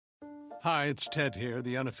Hi, it's Ted here,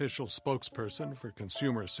 the unofficial spokesperson for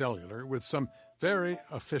Consumer Cellular, with some very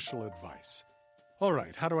official advice. All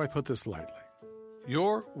right, how do I put this lightly?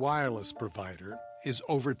 Your wireless provider is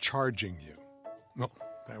overcharging you. Well,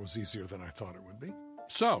 that was easier than I thought it would be.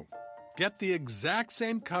 So, get the exact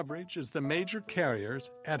same coverage as the major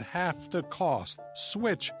carriers at half the cost.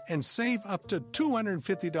 Switch and save up to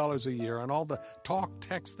 $250 a year on all the talk,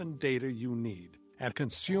 text, and data you need at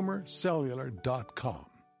consumercellular.com.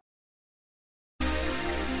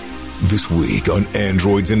 This week on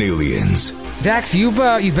Androids and Aliens. Dax, you've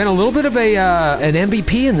been a little bit of an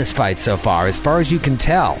MVP in this fight so far as you can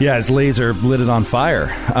tell. Yeah, his laser lit it on fire.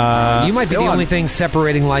 You might be the only thing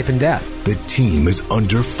separating life and death. The team is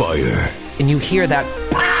under fire. And you hear that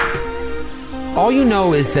pop. All you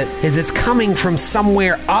know is it's coming from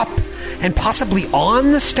somewhere up and possibly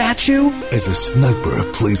on the statue. As a sniper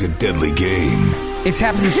plays a deadly game. It's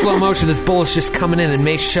happening in slow motion. This bullet's just coming in, and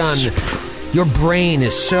Mei Shun, your brain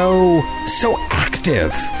is so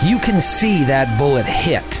active. You can see that bullet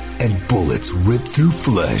hit. And bullets rip through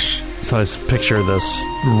flesh. So I just picture this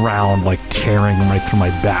round like tearing right through my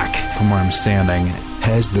back from where I'm standing.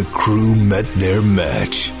 Has the crew met their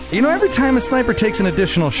match? You know, every time a sniper takes an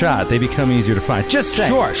additional shot, they become easier to find. Just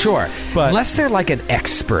saying. Sure. But unless they're like an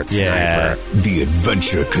expert sniper. The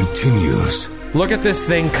adventure continues. Look at this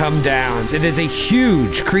thing come down. It is a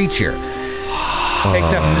huge creature.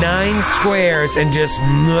 Takes up 9 squares and just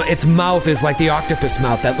its mouth is like the octopus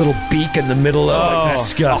mouth. That little beak in the middle of it.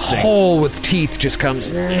 Disgusting. A hole with teeth just comes.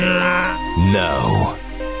 Now.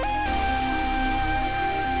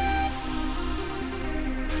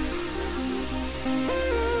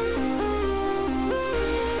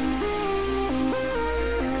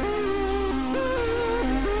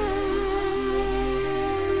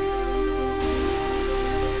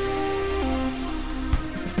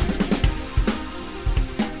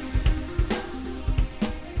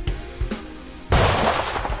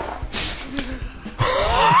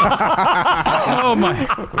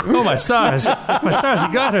 Oh my stars. My stars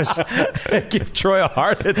and garters. Give Troy a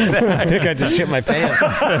heart attack. I think I just shit my pants.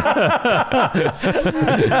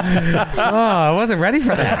 I wasn't ready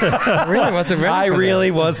for that. I really wasn't ready I for really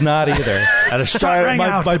was not either.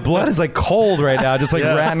 My blood is like cold right now, just like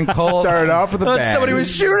ran cold. Started off with a bang. Somebody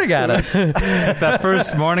was shooting at us. That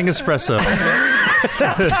first morning espresso.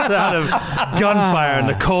 The sound of gunfire in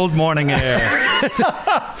the cold morning air.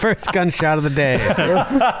 First gunshot of the day.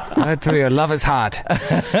 I tell you, love is hot.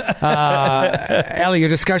 Ellie, your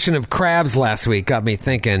discussion of crabs last week got me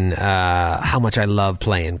thinking how much I love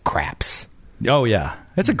playing craps. Oh, yeah.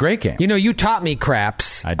 It's a great game. You know, you taught me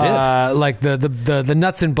craps. I did. Like the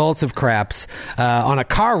nuts and bolts of craps on a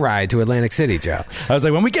car ride to Atlantic City, Joe. I was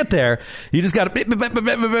like, when we get there, you just got to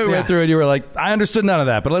went through, and you were like, I understood none of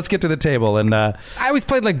that, but let's get to the table. And I always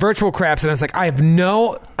played like virtual craps, and I was like,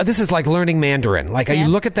 this is like learning Mandarin. Like, you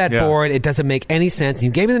look at that board, it doesn't make any sense.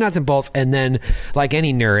 You gave me the nuts and bolts, and then, like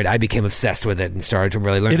any nerd, I became obsessed with it and started to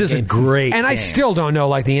really learn. It is a great and game. I still don't know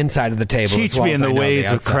like the inside of the table. Teach me in the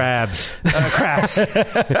ways of crabs. Crabs.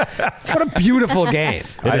 What a beautiful game.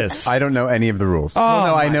 It is. I don't know any of the rules.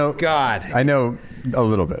 I know. God. I know a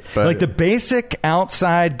little bit. But like the basic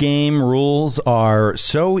outside game rules are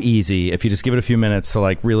so easy if you just give it a few minutes to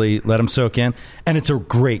like really let them soak in. And it's a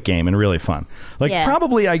great game and really fun. Like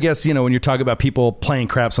probably, I guess, you know, when you're talking about people playing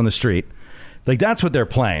craps on the street, like that's what they're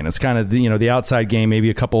playing. It's kind of, the outside game, maybe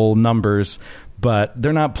a couple numbers, but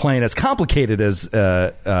they're not playing as complicated as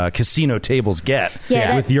casino tables get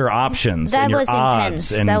with your options and your odds.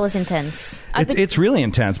 That was intense. It's really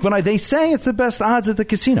intense. But they say it's the best odds at the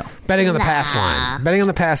casino. Betting on the pass line. Betting on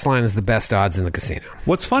the pass line is the best odds in the casino.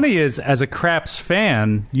 What's funny is, as a craps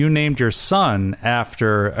fan, you named your son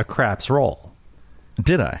after a craps roll.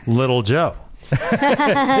 Did I? Little Joe. Is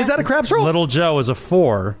that a craps roll? Little Joe is a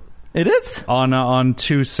 4. It is? On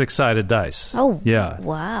 2 6-sided dice. Oh, yeah.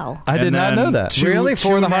 Wow. I did not know that. Really?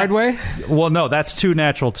 4 the hard way? Well, no, that's 2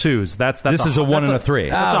 natural 2s. This is a 1 and a 3.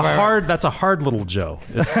 That's a hard little Joe.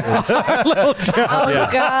 Little Joe. Oh,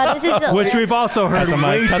 God. This is which we've also heard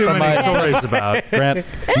way too many stories about. Grant,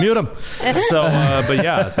 mute him. So, but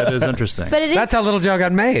yeah, that is interesting. But it is, that's how Little Joe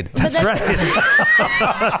got made. That's right.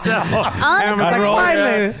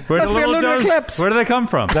 Where do they come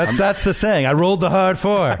from? That's the saying. I rolled the hard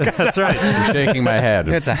 4. That's right. I'm shaking my head.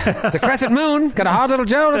 It's a crescent moon. Got a hard little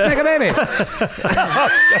Joe. Let's make a baby.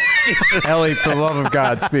 Jesus. Ellie, for the love of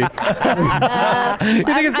God, speak. You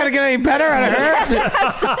think it's going to get any better out of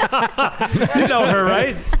her? You know her,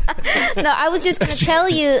 right? No, I was just going to tell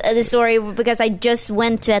you the story because I just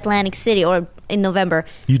went to Atlantic City in November.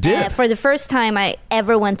 You did? For the first time I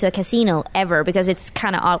ever went to a casino ever because it's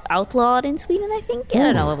kind of outlawed in Sweden, I think. I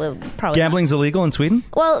don't know. Probably Gambling's illegal in Sweden?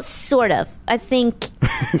 Well, sort of. I think.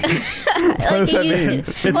 What does that mean?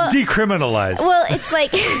 It's decriminalized. Well, it's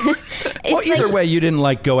like. Well, either way, you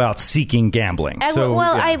didn't go out seeking gambling.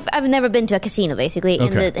 Yeah. I've never been to a casino basically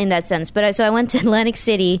in that sense. But so I went to Atlantic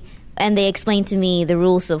City and they explained to me the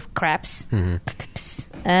rules of craps, and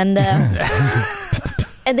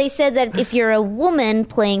and they said that if you're a woman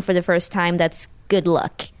playing for the first time, that's good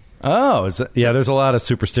luck. Oh, there's a lot of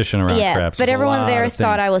superstition around craps. But There's everyone there of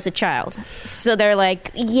thought things. I was a child. So they're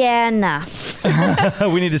like, yeah, nah.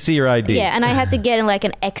 We need to see your ID. Yeah, and I had to get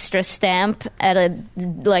an extra stamp at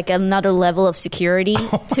another level of security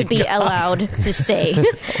to be allowed to stay.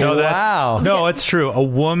 No, it's true. A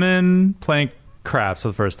woman playing craps for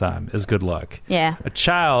the first time is good luck. Yeah. A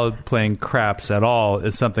child playing craps at all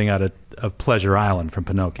is something out of Pleasure Island from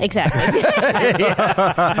Pinocchio. Exactly.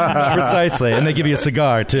 Precisely. And they give you a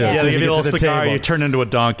cigar, too. Yeah. Yeah, So they give you a get to little the cigar, table. you turn into a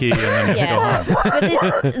donkey, and then you go home.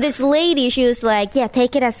 But this lady, she was like, yeah,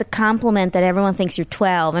 take it as a compliment that everyone thinks you're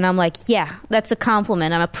 12. And I'm like, yeah, that's a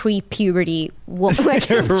compliment. I'm a pre-puberty child.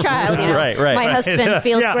 You know? Right. My husband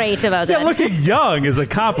feels Yeah. great about Yeah, that. looking young is a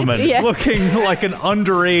compliment. Yeah. Looking like an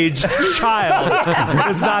underage child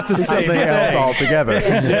is not the same Something else thing. altogether.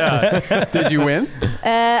 Yeah. Did you win?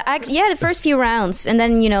 The first few rounds. And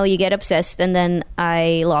then, you get obsessed. And then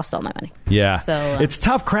I lost all my money. Yeah. So, it's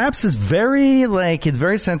tough. Craps is very, it's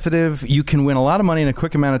very sensitive. You can win a lot of money in a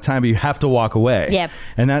quick amount of time, but you have to walk away. Yep.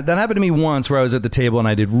 And that happened to me once where I was at the table and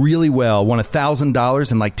I did really well, won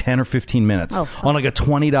 $1,000 in 10 or 15 minutes on a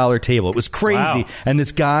 $20 table. It was crazy. Wow. And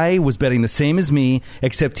this guy was betting the same as me,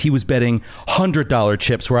 except he was betting $100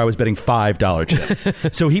 chips where I was betting $5 chips.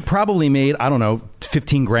 So he probably made, I don't know,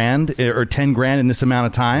 15 grand or 10 grand in this amount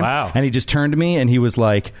of time. Wow. And he just turned to me and he was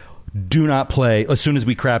like, do not play. As soon as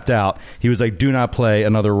we crapped out, he was like, do not play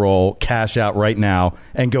another roll, cash out right now,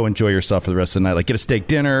 and go enjoy yourself for the rest of the night. Get a steak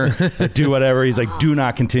dinner, do whatever. He's like, do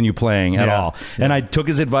not continue playing at all. And I took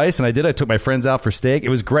his advice, and I did. I took my friends out for steak. It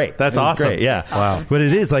was great. That's It was awesome. Great. Yeah. That's awesome. But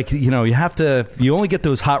it is you only get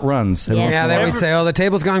those hot runs. every Yeah. once in Yeah, a they while. would say, the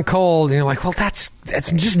table's gone cold. And you're like, well, that's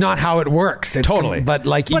just not how it works. It's Totally. But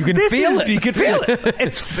you can feel it. You can feel it.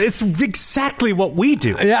 It's exactly what we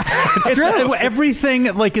do. Yeah, it's true. Everything,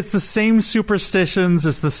 it's the same superstitions.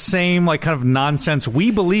 It's the same, kind of nonsense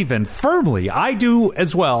we believe in firmly. I do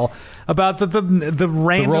as well. About the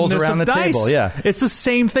randomness rolls around of the dice. table, yeah. It's the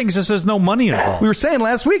same thing, it's just there's no money involved. We were saying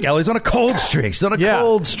last week, Ellie's on a cold streak. She's on a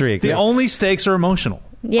cold streak. The only stakes are emotional.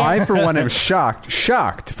 Yeah. I, for one, am shocked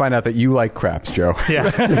to find out that you like craps, Joe.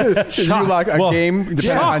 Yeah. You like a game depending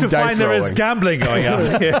Shocked on to dice find there is rolling. gambling going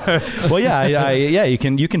on. Well, you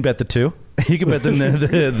can bet the two. You can bet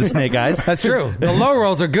the snake eyes. That's true. The low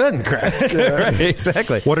rolls are good in craps. Right,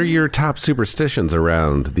 exactly. What are your top superstitions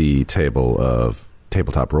around the table of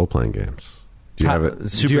tabletop role-playing games? Do you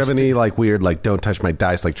have any weird don't touch my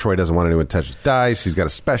dice? Troy doesn't want anyone to touch his dice. He's got a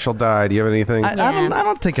special die. Do you have anything? I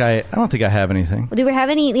don't think I have anything. Do we have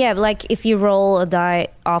any? Yeah, if you roll a die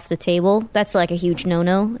off the table, that's a huge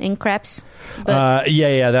no-no in craps. But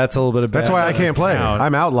That's a little bit of That's bad. why I can't play.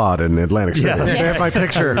 I'm outlawed in Atlantic City. Yeah. They have my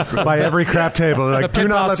picture by every crap table. They're like, do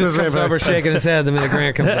not let just this comes over shaking his head the minute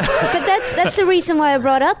Grant comes in. But that's the reason why I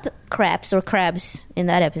brought up craps or crabs in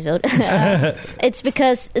that episode. It's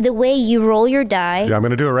because the way you roll your die. Yeah, I'm going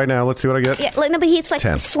to do it right now. Let's see what I get. Yeah, but he's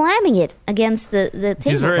 10. slamming it against the table.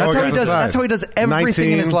 He's very That's how he organized. does. That's how he does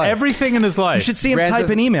everything in his 19. life. Everything in his life. You should see him Grant type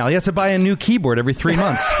doesn't- an email. He has to buy a new keyboard every 3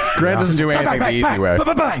 months. Grant doesn't do anything the easy way.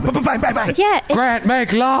 Yeah, it's- Grant,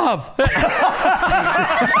 make love.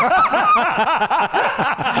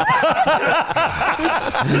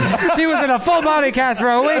 She was in a full body cast for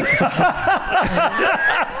a week.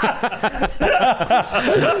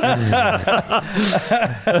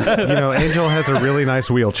 Angel has a really nice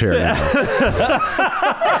wheelchair now.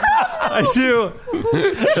 I do.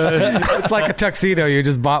 It's like a tuxedo. You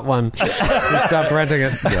just bought one. You stopped renting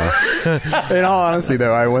it. In all honesty,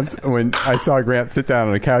 though, when I saw Grant sit down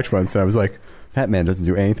on a couch once, I was like, that man doesn't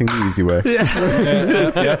do anything the easy way.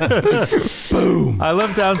 Boom. I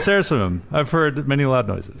live downstairs from him. I've heard many loud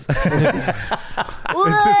noises.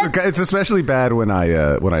 what? It's especially bad when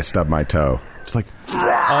I stub my toe. It's like,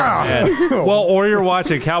 man. Well, or you're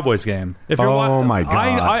watching a Cowboys game. If you're my God.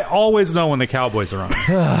 I always know when the Cowboys are on.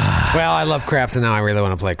 Well, I love craps, and now I really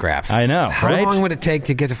want to play craps. I know, How right? long would it take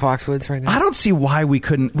to get to Foxwoods right now? I don't see why we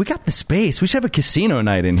couldn't. We got the space. We should have a casino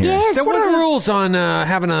night in here. Yes. What are the rules on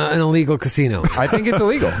having an illegal casino? I think it's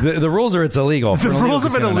illegal. The rules are it's illegal. The rules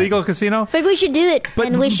of an illegal casino? But we should do it,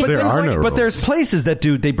 and we should. there are no rules. But there's places that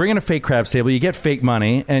do. They bring in a fake craps table. You get fake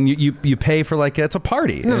money, and you pay for it's a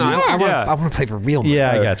party. No, I Yeah. want to play for real money.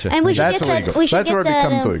 Yeah, I gotcha. And we should That's get that. illegal. We should That's get where it that,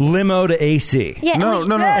 becomes illegal. Limo to AC. Yeah, No,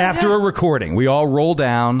 no. After a recording, we all roll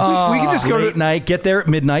down. We can just go late night, get there at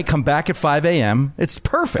midnight, come back at 5 a.m. It's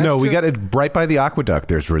perfect. No, we got it right by the aqueduct.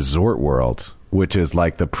 There's Resort World, which is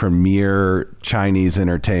like the premier Chinese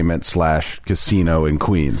entertainment / casino in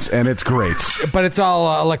Queens, and it's great. But it's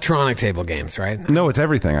all electronic table games, right? No, it's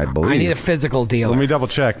everything, I believe. I need a physical dealer. Let me double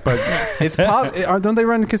check, but It's don't they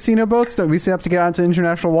run casino boats? Don't we still have to get out to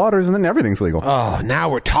international waters, and then everything's legal? Oh, now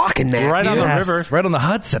we're talking, man. Right on the Yes, river, right on the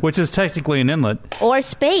Hudson. which is technically an inlet. or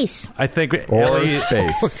space. I think. Or Ellie-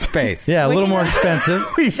 space. Space. Yeah, a We're little more gonna- expensive,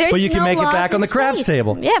 There's but you can no make it laws back on in the craps space.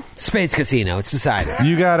 table. Yeah. Space casino. It's decided.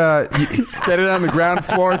 you gotta. Get it on the ground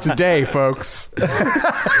floor today, folks.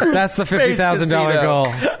 That's the $50,000 goal.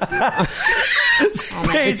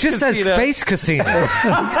 Space It just says casino. space casino,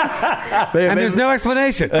 and there's no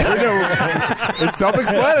explanation. It's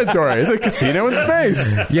self-explanatory. It's a casino in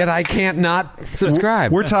space. Yet I can't not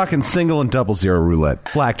subscribe. We're talking single and double zero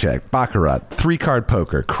roulette, blackjack, baccarat, 3-card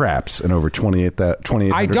poker, craps, and over 28.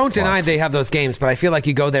 I don't deny they have those games, but I feel like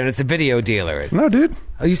you go there and it's a video dealer. No, dude.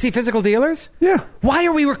 Oh, you see physical dealers? Yeah. Why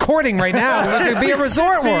are we recording right now? It could be a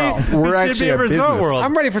resort world. We're It should actually be a a resort business. world.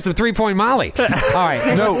 I'm ready for some 3-point Molly. All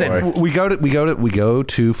right, No, listen. we go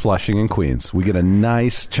to Flushing in Queens. We get a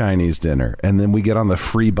nice Chinese dinner, and then we get on the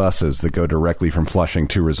free buses that go directly from Flushing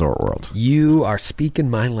to Resort World. You are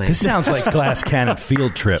speaking my language. This sounds like Glass Cannon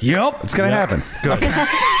field trip. Yep. It's gonna happen.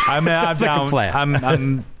 I'm like a down. plan.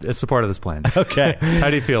 I'm a support of this plan. Okay.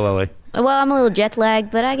 How do you feel, Lily? Well, I'm a little jet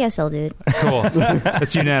lagged, but I guess I'll do it. Cool.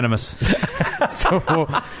 It's unanimous. So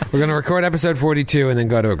we're going to record episode 42 and then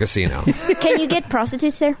go to a casino. Can you get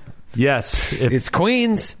prostitutes there? Yes. It's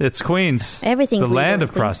Queens. It's Queens. Everything's the legal land in of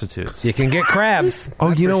Queens. prostitutes. You can get crabs. Oh,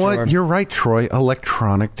 That's you know for what? sure. You're right, Troy.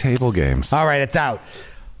 Electronic table games. All right, it's out.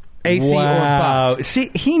 AC Wow. or bust.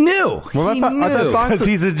 See, he knew. Well, he I thought knew. Fox Because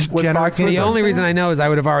he's a was generous Fox The with only them? reason I know is I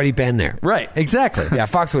would have already been there. Right, exactly. Yeah,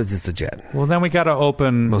 Foxwoods is legit. Well, then we got to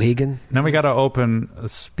open Mohegan? Then we got to open a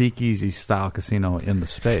speakeasy style casino in the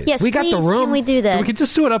space. Yes, We got the please, room. Can we do that? We could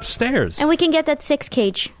just do it upstairs. And we can get that 6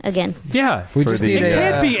 cage again. Yeah. We For just the- need It a...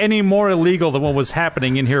 can't be any more illegal than what was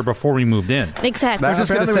happening in here before we moved in. Exactly. That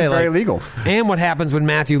just gonna apparently say, was very like- legal. And what happens when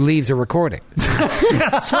Matthew leaves a recording.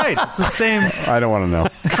 That's right. It's the same. I don't want to know.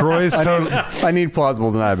 Troy's totally. I need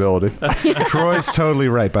plausible deniability. Troy's totally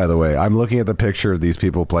right, by the way. I'm looking at the picture of these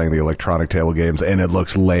people playing the electronic table games, and it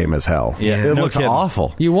looks lame as hell. Yeah, it no looks kidding.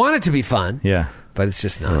 awful. You want it to be fun, Yeah. but it's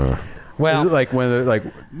just not. Is Well, it like when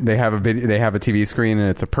they have a TV screen and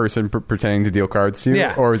it's a person pretending to deal cards to you,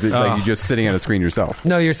 Yeah. or is it like you just sitting on a screen yourself?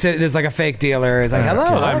 no, you're sitting. There's like a fake dealer. It's like, hello,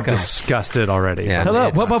 I'm welcome. disgusted already. Yeah. Hello,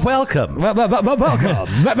 It's- welcome.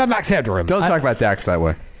 Welcome, Max Headroom. Don't talk about Dax that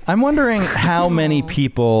way. I'm wondering how many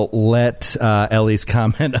people let Ellie's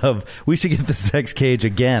comment of "we should get the sex cage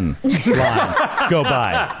again" line go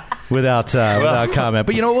by without comment.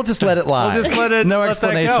 But you know, we'll just let it lie. We'll just let it. No let that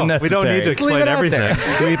explanation go. necessary. We don't need to leave explain it out everything. there.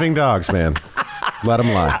 Sleeping dogs, man. Let them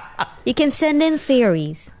lie. You can send in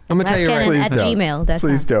theories. I'm gonna tell you right- At Please don't. gmail.com.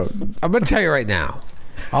 Please don't. I'm going to tell you right now.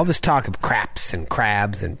 All this talk of craps and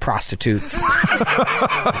crabs and prostitutes,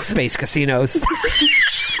 space casinos.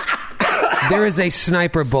 There is a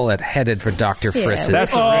sniper bullet headed for Dr. Friss's.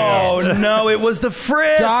 That's Oh no! It was the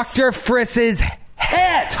Friss Dr. Friss's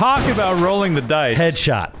head. Talk about rolling the dice.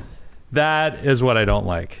 headshot. That is what I don't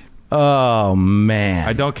like. Oh man!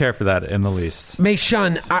 I don't care for that in the least. Mei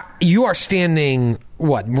Shun, you are standing,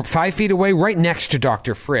 5 feet away, right next to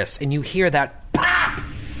Dr. Friss, and you hear that pop!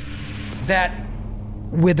 That,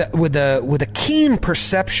 with a keen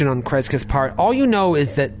perception on Kreska's part, all you know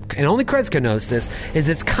is that, and only Kreska knows this, is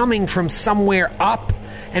it's coming from somewhere up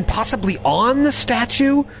and possibly on the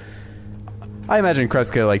statue. I imagine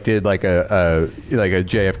Kreska did a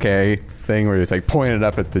JFK thing where it's pointed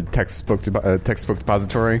up at the textbook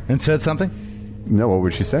depository. And said something. No, what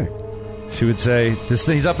would she say? She would say,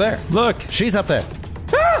 "He's up there. Look, She's up there."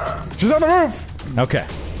 She's on the roof Okay.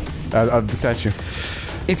 of the statue.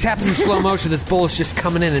 It's happening in slow motion. This bullet's just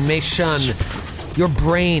coming in, and Mei Shun, your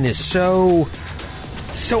brain is so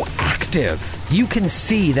active. You can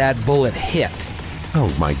see that bullet hit.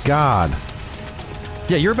 Oh my God.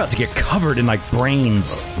 Yeah, you're about to get covered in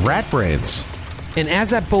brains. Rat brains. And as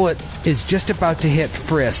that bullet is just about to hit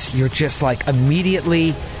Friss, you're just like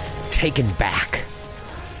immediately taken back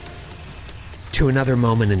to another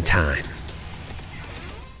moment in time.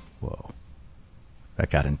 Whoa. That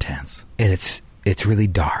got intense. And it's really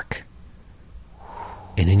dark.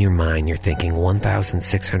 And in your mind, you're thinking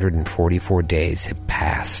 1,644 days have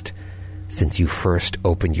passed since you first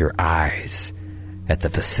opened your eyes at the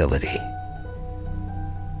facility.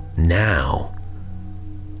 Now,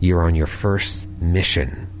 you're on your first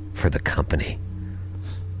mission for the company.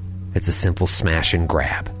 It's a simple smash and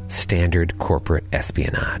grab, standard corporate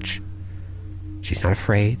espionage. She's not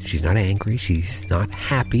afraid, she's not angry, she's not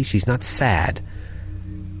happy, she's not sad.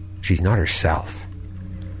 She's not herself.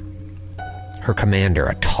 Her commander,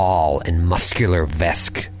 a tall and muscular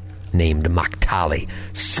Vesk named Maktali,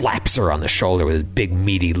 slaps her on the shoulder with his big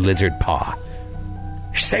meaty lizard paw.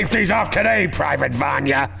 Safety's off today, Private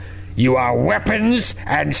Vanya. You are weapons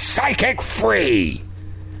and psychic free.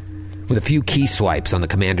 With a few key swipes on the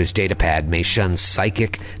commander's datapad, Mei Shun's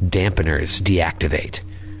psychic dampeners deactivate.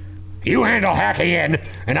 You handle hacking in,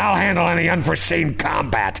 and I'll handle any unforeseen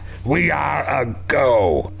combat. We are a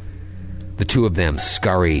go. The two of them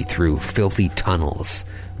scurry through filthy tunnels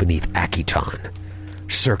beneath Akiton,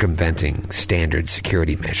 circumventing standard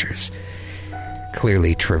security measures.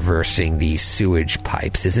 Clearly, traversing these sewage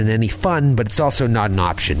pipes isn't any fun, but it's also not an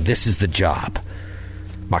option. This is the job.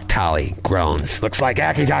 Maktali groans. Looks like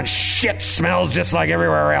Akiton's shit smells just like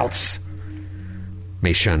everywhere else.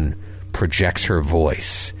 Mei Shun projects her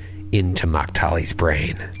voice into Maktali's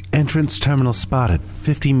brain. Entrance terminal spotted,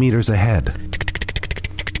 50 meters ahead.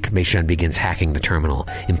 Mei Shun begins hacking the terminal,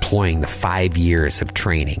 employing the 5 years of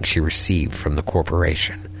training she received from the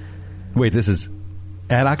corporation. Wait, this is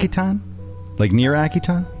at Akiton? Like near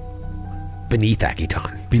Akiton? Beneath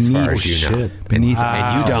Akiton. Beneath, as far as you know. Shit. Beneath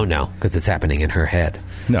And you don't know, because it's happening in her head.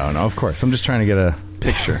 No, of course. I'm just trying to get a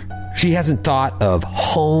picture. She hasn't thought of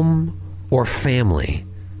home or family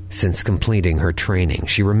since completing her training.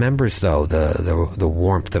 She remembers, though, the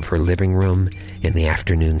warmth of her living room in the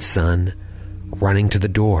afternoon sun, running to the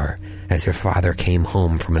door as her father came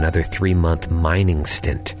home from another 3-month mining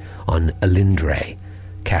stint on Elindre,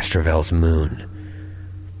 Castrovel's moon.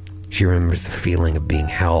 She remembers the feeling of being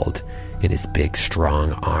held in his big,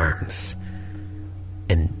 strong arms.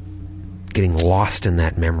 And getting lost in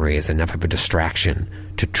that memory is enough of a distraction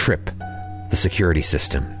to trip the security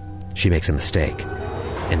system. She makes a mistake.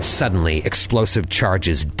 And suddenly, explosive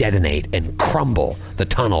charges detonate and crumble the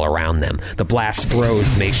tunnel around them. The blast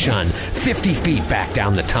throws Mei Shun 50 feet back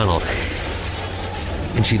down the tunnel.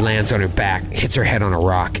 And she lands on her back, hits her head on a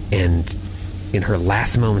rock, and in her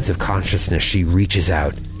last moments of consciousness, she reaches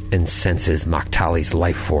out and senses Maktali's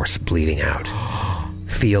life force bleeding out.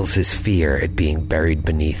 Feels his fear at being buried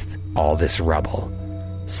beneath all this rubble,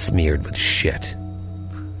 smeared with shit.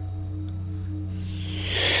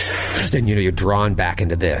 Then you're drawn back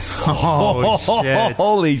into this. Oh, shit.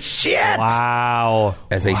 Holy shit! Wow.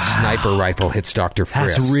 As a sniper rifle hits Dr.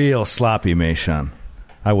 Friss. That's real sloppy, Mei Shun.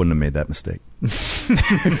 I wouldn't have made that mistake.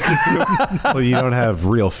 Well, you don't have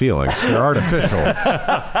real feelings. They're artificial,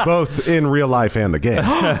 both in real life and the game.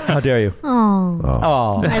 How dare you?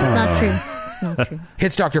 Oh. That's not true. It's not true.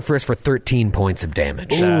 Hits Dr. Friss for 13 points of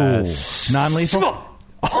damage. Non-lethal?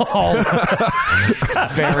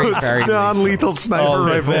 Very, very non-lethal sniper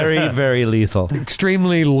rifle. Very, very lethal.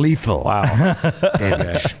 extremely lethal. Wow.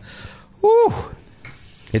 Damage. Woo!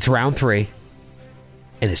 It's round 3,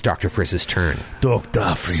 and it's Dr. Friss's turn. Dr.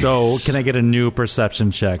 Friss. So, can I get a new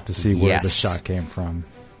perception check to see where Yes. the shot came from?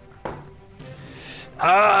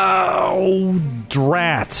 Oh,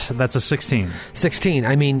 drat. That's a 16. 16.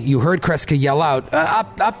 I mean, you heard Kreska yell out,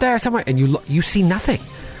 up there somewhere, and you see nothing.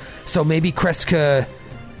 So maybe Kreska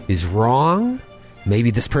is wrong. Maybe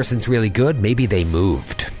this person's really good. Maybe they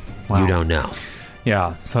moved. Wow. You don't know.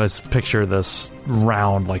 Yeah, so I just picture this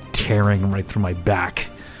round like tearing right through my back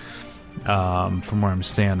from where I'm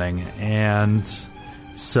standing. And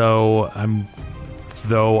so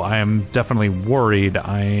though I am definitely worried,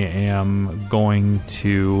 I am going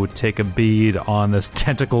to take a bead on this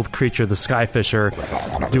tentacled creature, the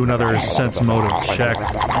Skyfisher, do another sense motive check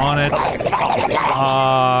on it.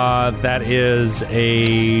 That is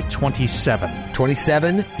a 27.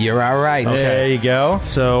 27, you're all right. Okay. There you go.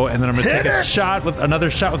 So, and then I'm going to take another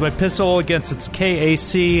shot with my pistol against its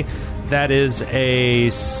KAC. That is a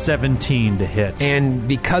 17 to hit. And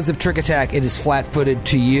because of Trick Attack, it is flat-footed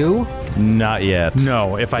to you. Not yet.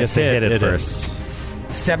 No, if I hit it it first.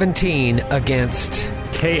 17 against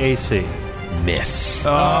KAC. miss.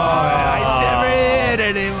 I never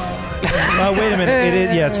hit anyone. Oh, wait a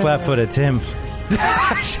minute. It's flat-footed. It's him.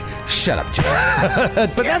 Shut up, Joe.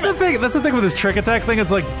 But that's the thing. That's the thing with this trick attack thing. It's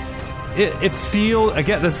like it feels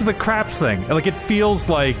again. This is the craps thing. Like it feels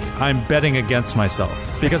like I'm betting against myself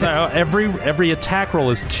because every attack roll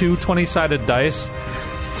is 2 20-sided dice.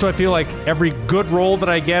 So I feel like every good roll that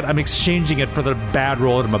I get, I'm exchanging it for the bad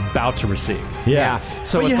roll that I'm about to receive. Yeah.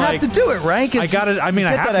 So but it's you have to do it, right? I got it. I mean,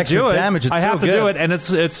 I have to do it. Damage, I have to do it, and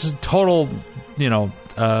it's total.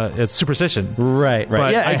 It's superstition. Right.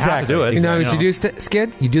 But yeah, I exactly. have to do it. You know what you do,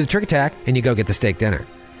 Skid? You do the trick attack, and you go get the steak dinner.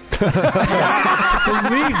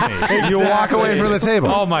 Believe me. You walk away from the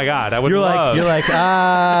table. Oh my God, I would You're love. like,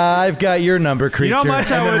 I've got your number, creature. You know how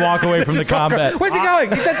much and I then would walk away from the combat. Where's he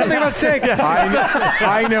going? He said something about steak.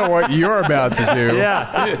 I know what you're about to do.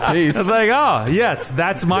 Yeah. Peace. It's like, oh, yes,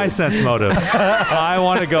 that's my sense motive. I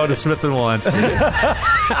want to go to Smith & Wollensky.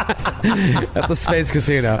 At the Space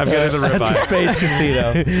Casino. I'm getting the ribeye. Space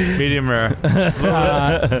Casino. Medium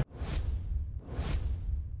rare.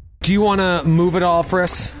 Do you want to move it all,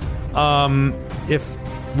 Friss? I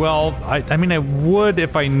mean, I would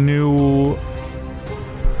if I knew.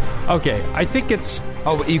 Okay, I think it's.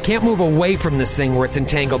 Oh, you can't move away from this thing where it's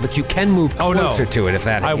entangled, but you can move closer to it if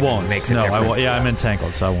that I won't. makes a no, difference. I won't. Yeah, I'm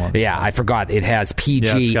entangled, so I won't. Yeah, I forgot. It has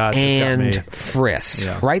PG and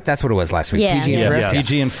Friss, right? That's what it was last week. Yeah, PG and Friss? Yeah.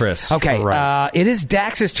 PG and Friss. Okay, it is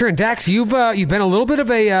Dax's turn. Dax, you've been a little bit of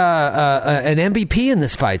an MVP in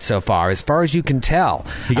this fight so as you can tell.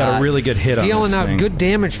 He got a really good hit on dealing this out thing. good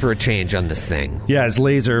damage for a change on this thing. Yeah, his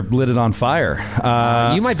laser lit it on fire.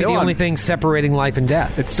 You might be the only thing separating life and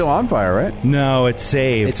death. It's still on fire, right? No, it's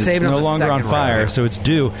saved. It's saved no on the longer on second fire, round. so it's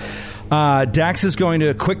due. Dax is going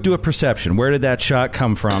to quick do a perception. Where did that shot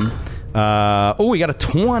come from? We got a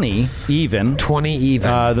 20 even. 20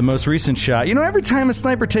 even. The most recent shot. You know, every time a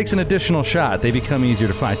sniper takes an additional shot, they become easier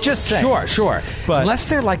to find. Just saying. Sure. But unless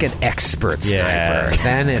they're like an expert sniper,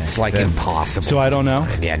 then it's like impossible. So I don't know?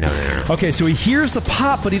 Yeah, no. Okay, so he hears the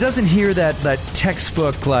pop, but he doesn't hear that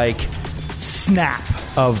textbook, like, snap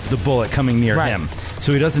of the bullet coming near him.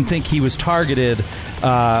 So he doesn't think he was targeted.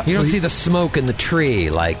 You don't see the smoke in the tree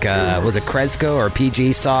like, was it Kresko or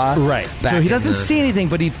PG saw? Right. So he doesn't see anything,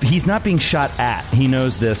 but he's not being shot at. He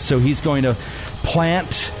knows this, so he's going to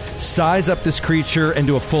plant, size up this creature, and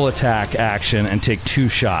do a full attack action and take 2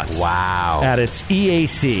 shots. Wow. At its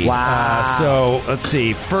EAC. Wow. So let's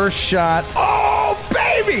see. First shot. Oh,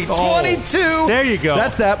 baby! 22! There you go.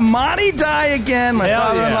 That's that Monty die again. My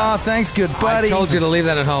father-in-law. Thanks, good buddy. I told you to leave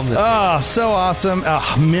that at home this week. Oh, so awesome.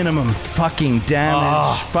 Minimum fucking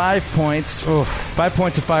damage. 5 points. 5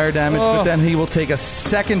 points of fire damage, but then he will take a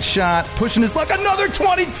second shot, pushing his luck. Another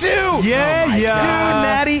 22! Yeah. 2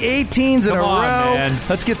 natty 18s in a row. Man.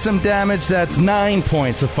 Let's get some damage. That's 9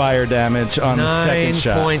 points of fire damage on the second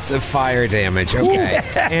shot. 9 points of fire damage. Okay.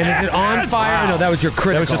 And is it on fire? No, that was your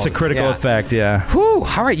critical. That was just a critical effect, yeah. Whew.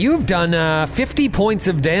 All right, you have done 50 points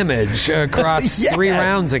of damage across 3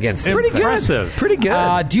 rounds against this Pretty thing. Impressive. Pretty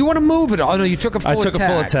good. Do you want to move it? Oh, no, you took a full attack. I took a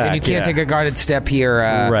full attack, and you can't yeah. take a guarded step here.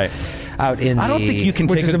 Right. Out in I don't think you can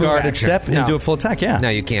which take is a the move guarded action. step and do a full attack, yeah. No,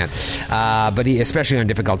 you can't. But especially on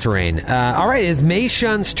difficult terrain. All right, it is Mei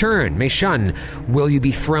Shun's turn. Mei Shun, will you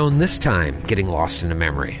be thrown this time, getting lost in a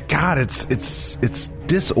memory? God, it's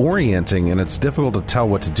disorienting and it's difficult to tell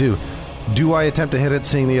what to do. Do I attempt to hit it,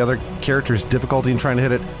 seeing the other character's difficulty in trying to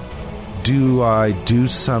hit it? Do I do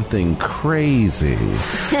something crazy?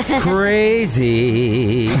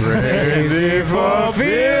 Crazy for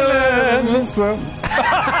feelings.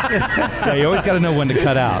 Yeah, you always got to know when to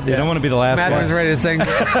cut out. You don't want to be the last Matt one. was ready to sing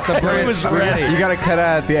the bridge. was ready. You got to cut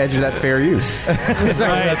out at the edge of that fair use. That's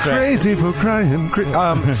right. Crazy for crying.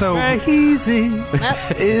 So Easy.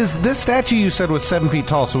 is this statue you said was 7 feet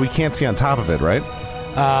tall, so we can't see on top of it, right?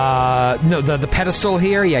 No, the pedestal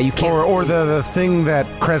here, yeah, you can't Or see. the thing that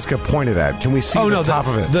Kreska pointed at. Can we see the top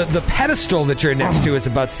of it? The pedestal that you're next to is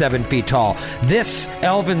about 7 feet tall. This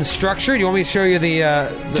elven structure, do you want me to show you the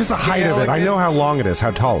Just the height of it. I know how long it is.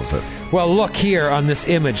 How tall is it? Well, look here on this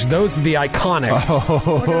image. Those are the iconics. Look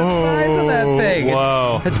at the size of that thing.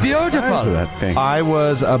 Whoa. It's beautiful. Size of that thing. I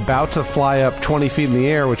was about to fly up 20 feet in the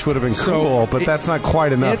air, which would have been cool, but that's not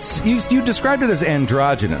quite enough. It's you described it as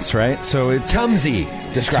androgynous, right? So it's Tumsy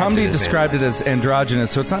described Tumdy it as described it as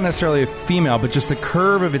androgynous, so it's not necessarily a female, but just the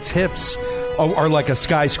curve of its hips are like a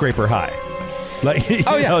skyscraper high. Like,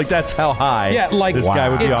 like that's how high. Yeah, like this guy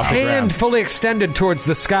would be its off the hand ground. fully extended towards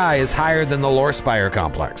the sky is higher than the Lorespire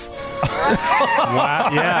complex. Wow.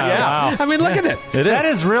 Wow. I mean, look at it. That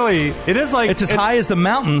is really. It is like it's as high as the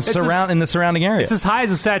mountains in the surrounding area. It's as high as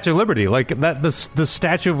the Statue of Liberty. Like that, the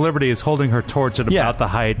Statue of Liberty is holding her towards it about the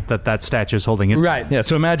height that statue is holding it. Right. Yeah.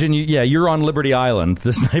 So imagine you're on Liberty Island.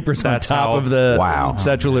 The sniper's on top of the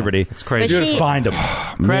Statue of Liberty. It's crazy. You find him.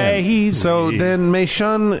 Crazy. So then Mei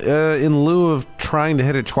Shun, in lieu of trying to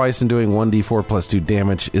hit it twice and doing 1d4 plus 2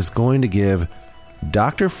 damage, is going to give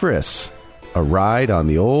Dr. Friss a ride on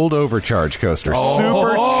the old overcharge coaster,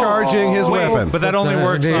 supercharging his weapon. But that only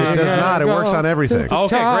works on... It does not. It works on everything.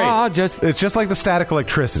 Okay, great. It's just like the static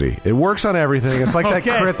electricity. It works on everything. It's like that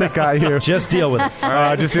crit that got you. Just deal with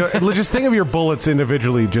it. Just think of your bullets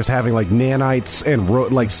individually, just having like nanites and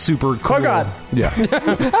like super cool. Oh, God. Yeah.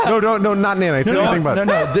 No, not nanites. Anything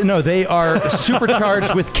but. No, they are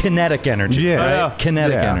supercharged with kinetic energy. Yeah. Right?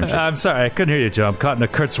 Kinetic energy. I'm sorry, I couldn't hear you, Joe. I'm caught in a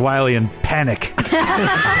Kurzweilian panic.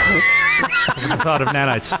 I thought of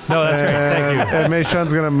nanites. No, that's great. Thank you. And Mei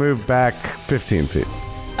Shun's going to move back 15 feet.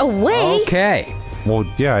 Away? Okay. Well,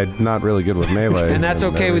 yeah, I'm not really good with melee. And that's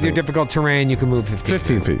okay with your difficult terrain. You can move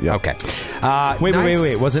 15 feet, yeah. Okay.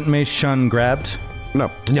 Wait. Wasn't Mei Shun grabbed? No,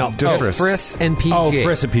 just Friss and PG. Oh,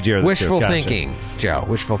 Friss and PG are the Wishful two. Gotcha. thinking, Joe.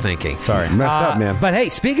 Wishful thinking. Sorry. Messed up, man. But hey,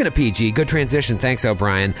 speaking of PG, good transition. Thanks,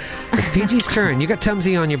 O'Brien. It's PG's turn. You got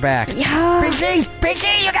Tumsy on your back. Yeah.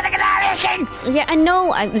 PG, you gotta get out of here, thing. Yeah, I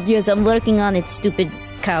know. I'm lurking on its stupid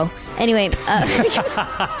cow. Anyway,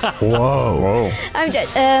 Whoa. I'm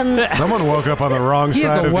just, Someone woke up on the wrong He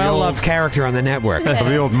side is a of well-loved character on the network. of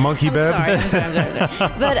the old monkey bed. I'm sorry.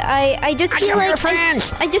 But I just feel like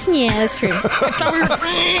friends. yeah, that's true. I thought we were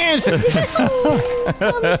friends.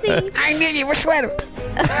 Tumsy. I knew you were sweating.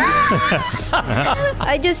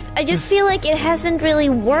 I just feel like it hasn't really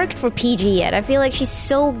worked for PG yet. I feel like she's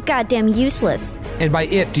so goddamn useless. And by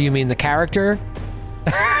it, do you mean the character?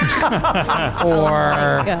 Or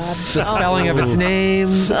God. the spelling of its name?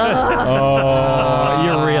 Oh,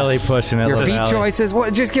 you're really pushing it. Your feet Lavalley. choices?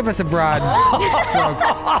 What, just give us a broad strokes.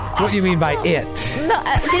 What do you mean by it? No,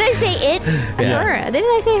 did I say it? Her? Didn't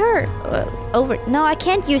I say her? No, I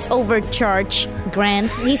can't use overcharge,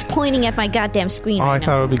 Grant. He's pointing at my goddamn screen right I now.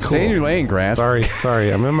 thought it would be cool. Stay in your lane, Grant. Sorry.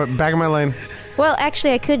 I'm in my back of my lane. Well,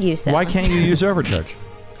 actually, I could use that. Why one. can't you use overcharge?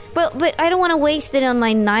 But I don't want to waste it on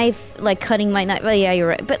my knife, like cutting my knife. Well, yeah, you're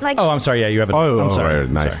right. But like, Oh, I'm sorry. Yeah, you have a. I'm sorry. right,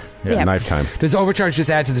 knife. Sorry. Yeah. Knife time. Does overcharge just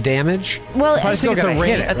add to the damage? well, I think it's a gotta hit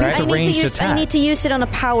range. it, I think it's a ranged I attack. need to use it on a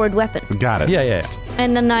powered weapon, Got it. Yeah.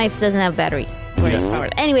 and the knife doesn't have batteries.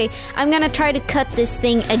 Anyway, I'm gonna try to cut this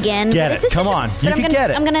thing again. Get It's it. Come essential- on. but You I'm can gonna, get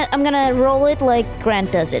it. I'm gonna roll it like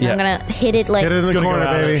Grant does it. Yeah. I'm gonna hit it like. Hit it in the gonna corner, go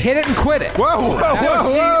out. baby. Hit it and quit it. Whoa!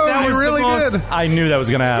 that You was the really most- did. I knew that was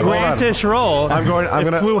going to happen. Grantish roll. I'm It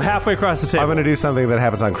gonna- flew halfway across the table. I'm going to do something that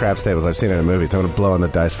happens on craps tables. I've seen it in movies. I'm going to blow on the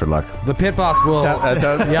dice for luck. The pit boss will. That's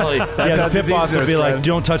how, Yeah, the pit boss would be like,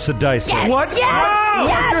 "Don't touch the dice." sir." Yes! What? Yes!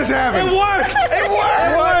 What just happened? It worked. It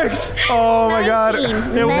worked! Oh my god!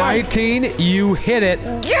 19. You hit it.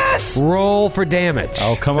 Yes! Roll for damage.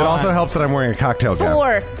 Oh, come It on. also helps that I'm wearing a cocktail gown.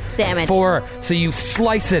 4 damage. 4. So you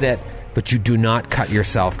slice at it, but you do not cut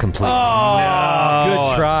yourself completely.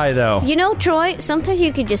 Good try, though. You know, Troy, sometimes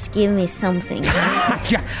you could just give me something.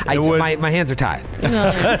 Yeah, my hands are tied.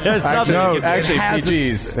 Actually, Has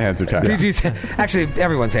PG's hands are tied. PG's actually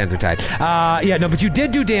everyone's hands are tied. But you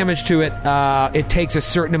did do damage to it. It takes a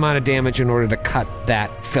certain amount of damage in order to cut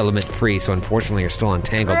that filament free. So unfortunately, you're still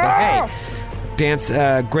entangled. But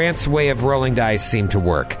hey, Grant's way of rolling dice seemed to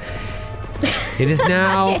work. It is I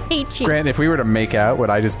now. hate you. Grant, if we were to make out, would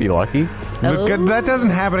I just be lucky? That doesn't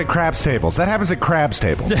happen at craps tables. That happens at crabs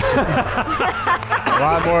tables. A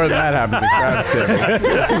lot more than that happens at crab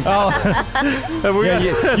tables.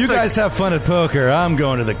 Yeah, you guys have fun at poker. I'm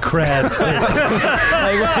going to the crab station.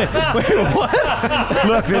 wait, what?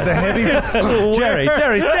 Look, there's a heavy. Jerry,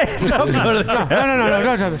 stay. Don't go to the crab.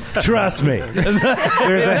 No, don't. Trust me.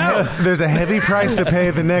 There's a heavy price to pay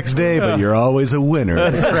the next day, but you're always a winner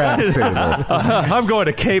at the crabs table. I'm going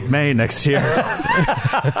to Cape May next year.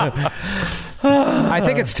 I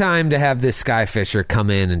think it's time to have this Skyfisher come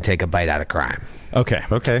in and take a bite out of crime. Okay.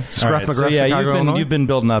 Scruff All right, McGruff, so yeah, Chicago, Illinois? you've been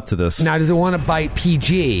building up to this. Now, does it want to bite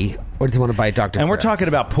PG or does it want to bite Dr. And we're Friss? talking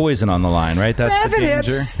about poison on the line, right? That's If the it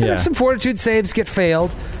danger. hits, some fortitude saves get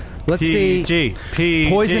failed. Let's see. PG.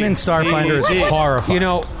 Poison in Starfinder is horrifying. You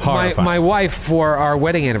know, my wife for our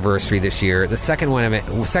wedding anniversary this year, the second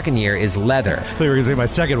year is leather. I thought you were going to say my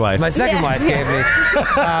second wife. My second wife gave me.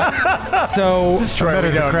 So Troy,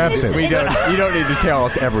 you don't need to tell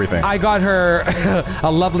us everything. I got her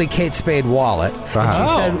a lovely Kate Spade wallet. And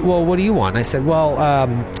she said, well, what do you want? I said, well,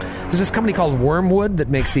 there's this company called Wormwood that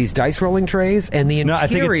makes these dice rolling trays, and the interior... No, I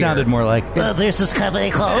think it sounded more like... There's this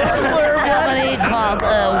company called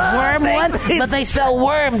Wormwood, but they spell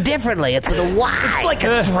worm differently. It's with a Y. It's like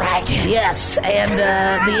a dragon. Yes, and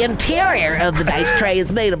the interior of the dice tray is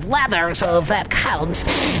made of leather, so if that counts,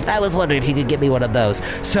 I was wondering if you could get me one of those.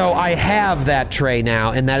 So I have that tray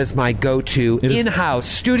now, and that is my go-to in-house,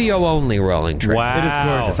 studio-only rolling tray. Wow. It is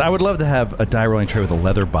gorgeous. I would love to have a die rolling tray with a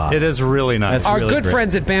leather bottom. It is really nice. Our really good great.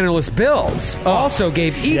 friends at Bannerless Builds also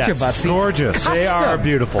gave each of us these Gorgeous. custom, They are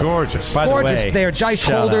beautiful. Gorgeous. By the gorgeous. way, They are dice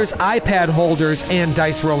shout holders, out. iPad holders, and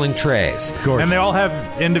dice rolling trays. Gorgeous. And they all have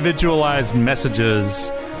individualized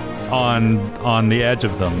messages on the edge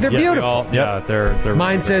of them. They're beautiful. They're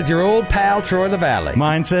Mine says, your old pal, Troy the Valley.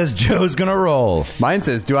 Mine says Joe's going to roll. Mine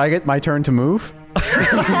says, do I get my turn to move?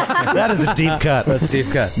 That is a deep cut. That's deep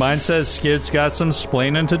cut. Mine says Skid's got some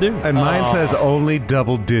splaining to do. And mine says only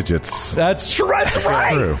double digits. That's true. That's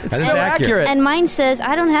right. True. It's That is so accurate. accurate. And mine says,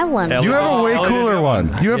 I don't have one. You have a way Oh, cooler yeah. one.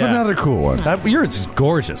 You have Yeah. another cool one. Yours is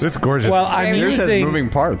gorgeous. It's gorgeous. Well, I'm Very Yours says using... moving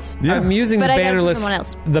parts. I'm using But the I got it from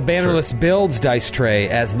someone Bannerless Builds dice tray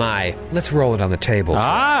as my let's roll it on the table.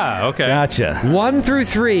 Okay. Gotcha. 1 through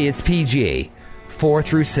 3 is PG. 4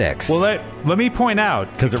 through 6. Well, let me point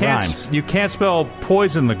out 'Cause you it can't- rhymes. You can't spell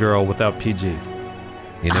poison the girl without PG.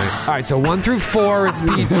 you know. All right, so 1 through 4 is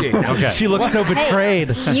PG. Okay. She looks so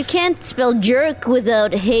betrayed. Hey, you can't spell jerk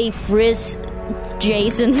without hey, Frizz,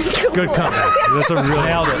 Jason. Good comeback. That's a real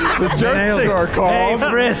nailed it. The jokes are called. Hey,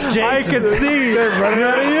 Frisk, Jason. I can see They're running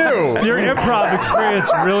out of you. your improv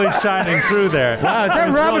experience really shining through there. Wow, is that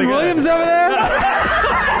It's Robin really good. Williams over there?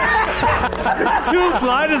 Two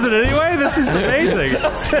slides, is it anyway? This is amazing.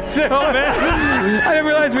 Oh man, I didn't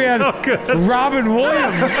realize we had so good. Robin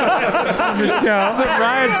Williams on the show. It's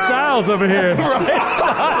Ryan Stiles over here. A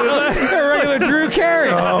regular Drew Carey.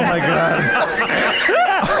 oh my god.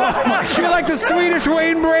 You're like the Swedish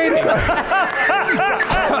Wayne Brady.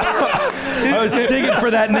 I was digging for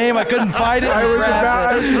that name. I couldn't find it. I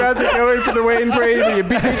was about to go in for the Wayne Brady, but you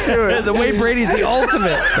beat me to it. The Wayne Brady's the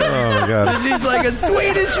ultimate. Oh my god. She's like a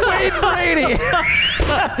Swedish Wayne Brady.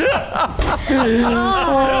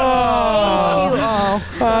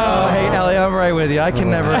 Oh, hey, Ellie, I'm right with you. I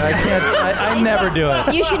never do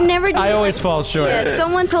it. You should never do I always fall short. Yeah,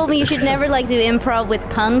 someone told me you should never do improv with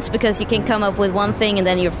puns because you can come up with one thing and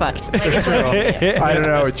then you're fucked. Like, it's really- I don't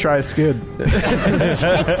know. Try Skid.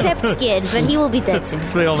 except Skid, but he will be dead soon.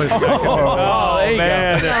 It's the only thing. Oh, there you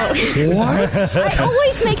man. What? I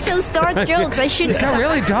always make those dark jokes. I should It's not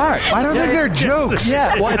really dark. I don't think they're jokes.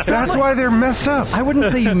 Yeah, well, it's not That's like- why they're messed up. I wouldn't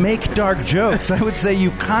say you make dark jokes. I would say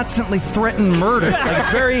you constantly threaten murder.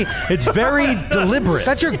 Like it's very deliberate.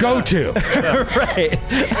 That's your go-to. right.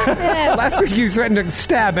 Last week you threatened to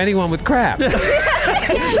stab anyone with crap.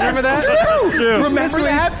 Remember that? True. Remember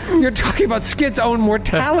that? You're talking about Skid's own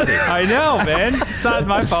mortality. I know, man. It's not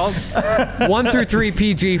my fault. 1 through 3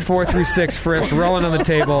 PG, 4 through 6 Frisk, rolling on the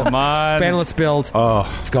table. Come on. Bannerless build.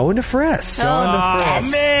 Oh, it's going to Frisk. Oh,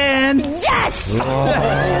 man. Yes!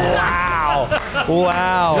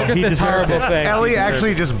 Wow. Look at this horrible thing. Ellie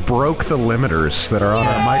actually just broke the limiters that are on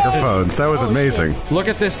our microphones. That was amazing. Look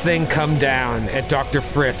at this thing come down at Dr.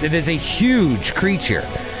 Frisk. It is a huge creature.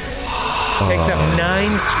 Takes up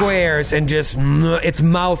 9 squares and just its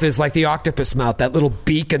mouth is like the octopus mouth. That little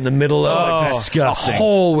beak in the middle of it. Just disgusting. A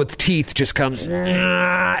hole with teeth just comes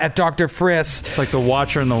at Dr. Frisk. It's like the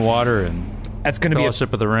Watcher in the Water and That's going to be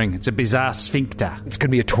Fellowship of the Ring. It's a bizarre sphincter. it's going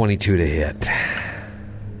to be a 22 to hit.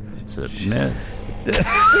 It's a miss. That's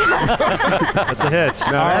a hit.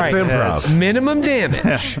 No, that's improv. Minimum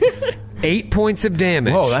damage. 8 points of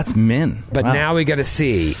damage. Whoa, that's min. But Wow. now we got to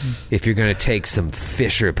see if you're going to take some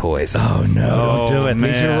Fisher poison. Oh no! Don't do it, Need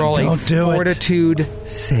you to man. roll a Don't do it. fortitude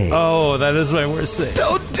save. Oh, that is my worst thing.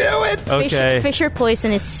 Don't do it. Okay. Fisher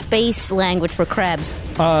poison is space language for crabs.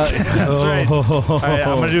 That's right. All right,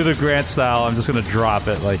 I'm going to do the Grant style. I'm just going to drop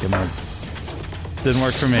it like in the... Didn't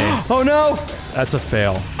work for me. Oh, no! That's a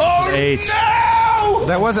fail. Oh, 8.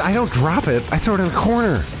 That wasn't. I don't drop it. I throw it in the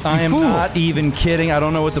corner. I am fool. not even kidding. I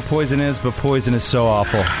don't know what the poison is, but poison is so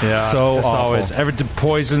awful. Yeah, so it's awful. always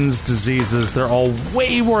poisons, diseases. They're all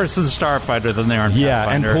way worse in Starfighter than they are in Yeah,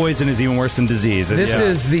 and Pathfinder. poison is even worse than disease. This Yeah.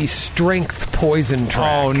 is the strength poison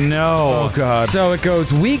track. Oh no! Oh god. So it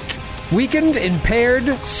goes weak Weakened,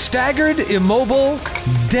 impaired, staggered, immobile,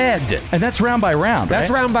 dead. And that's round by round, That's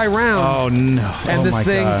right? round by round. Oh, no. And this my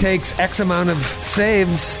thing God. takes X amount of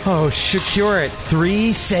saves to cure it.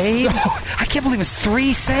 3 saves? I can't believe it's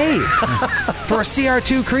 3 saves for a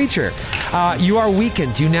CR2 creature. You are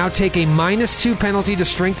weakened. You now take a -2 penalty to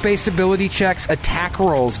strength-based ability checks, attack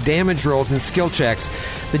rolls, damage rolls, and skill checks.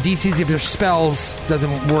 The DCs of your spells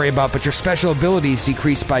doesn't worry about, but your special abilities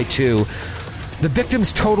decrease by 2. The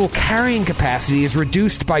victim's total carrying capacity is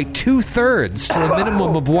reduced by 2/3 to a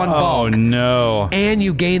minimum of 1 bulk. Oh, no. And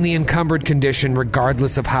you gain the encumbered condition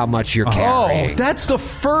regardless of how much you're carrying. Oh, that's the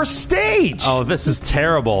first stage. Oh, this is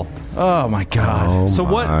terrible. Oh my God. Oh, So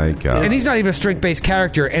what- my God. And he's not even a strength-based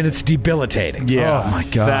character, and it's debilitating. Yeah. Oh, my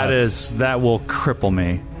God. That will cripple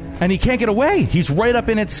me. And he can't get away. He's right up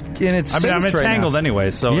in its I mean, I'm face right entangled now. anyway,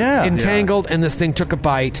 so... Yeah. Entangled, and this thing took a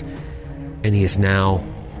bite, and he is now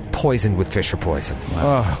poisoned with Fisher poison.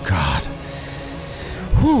 Oh God.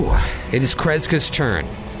 Whew. It is Kreska's turn.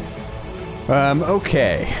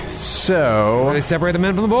 Okay, so They separate the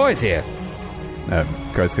men from the boys here.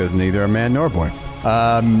 Kreska's neither a man nor a boy.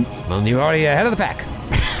 Well, you're already ahead of the pack.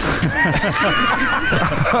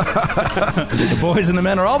 The boys and the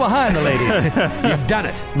men are all behind the ladies. You've done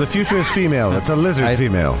it. The future is female. It's a lizard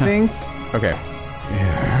female. Okay.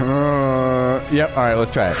 Yep. All right.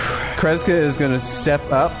 Let's try it. Kreska is going to step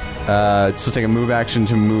up. She'll take a move action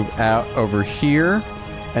to move out over here,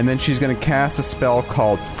 and then she's going to cast a spell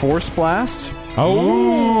called Force Blast.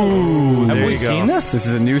 Oh, have There we you go. seen this? This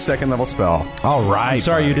is a new 2nd level spell. All right. I'm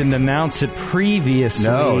sorry you didn't announce it previously.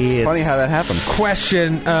 No, it's funny how that happened.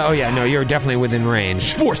 Question. You're definitely within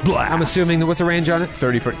range. Force blast. I'm assuming that what's the range on it?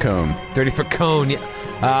 30-foot cone. 30-foot cone.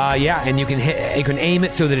 And you can aim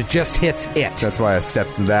it so that it just hits it. That's why I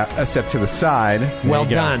stepped to the side. Well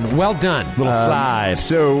you go. done. Well done. Little slide.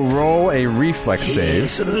 So roll a reflex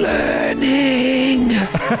save. Learning.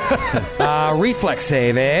 Reflex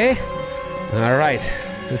save, eh? All right.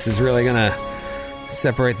 This is really going to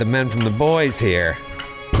separate the men from the boys here.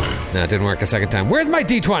 No, it didn't work a second time. Where's my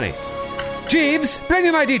D20? Jeeves, bring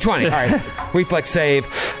me my D20. All right. Reflex save.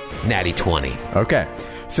 Natty 20. Okay.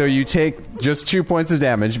 So you take just 2 points of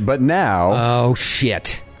damage, but now Oh,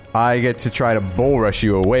 shit. I get to try to bull rush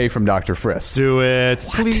you away from Dr. Frisk. Do it,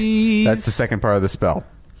 please. That's the second part of the spell.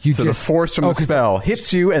 You so just- the force from the 'cause spell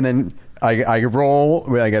hits you, and then I roll.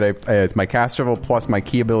 I get it's my cast level plus my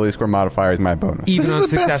key ability score modifier is my bonus. Even This on a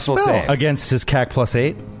is the best successful spell. save. Against his CAC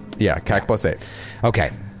 +8. Yeah, CAC plus 8.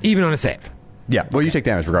 Okay. Even on a save. Yeah, well, you take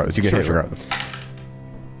damage regardless. You get hit regardless.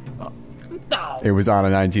 It was on a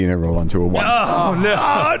 19 and rolled onto a 1. Oh,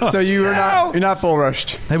 no. So you're not bull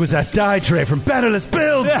rushed. It was that die tray from Bannerless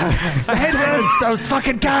Builds. I hate those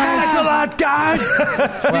fucking guys. Thanks a lot, guys.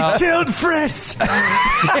 Well- You killed Friss.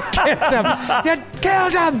 You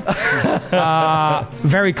killed him.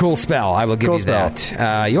 Very cool spell. I will give Cool you spell.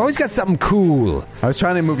 that. You always got something cool. I was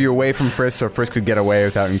trying to move you away from Frisk so Frisk could get away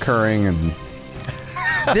without incurring, and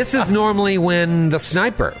This is normally when the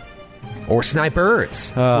sniper or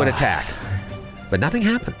snipers would attack, but nothing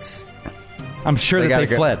happens. I'm sure that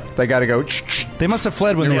they fled. They got to go. They must have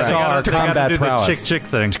fled when they You're right. saw our They gotta combat do prowess. the chick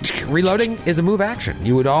thing. Reloading is a move action.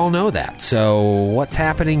 You would all know that. So what's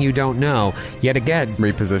happening, you don't know. Yet again,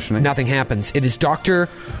 Repositioning. nothing happens. It is Dr.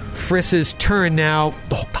 Friss's turn now.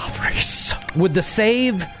 Dr. Friss. Would the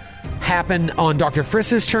save happen on Dr.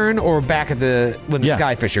 Friss's turn or back at when the Yeah.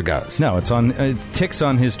 Skyfisher goes? No, it ticks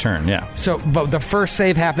on his turn, yeah. So, but the first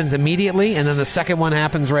save happens immediately, and then the second one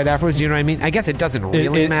happens right afterwards. Do you know what I mean? I guess it doesn't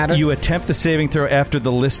really matter. You attempt the saving throw after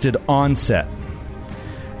the listed onset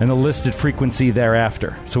and the listed frequency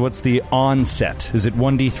thereafter. So what's the onset? Is it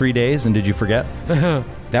 1d3 days, and did you forget?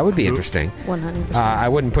 That would be interesting. 100%. I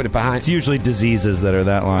wouldn't put it behind. It's usually diseases that are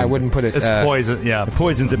that long. I wouldn't put it. It's poison. Yeah. The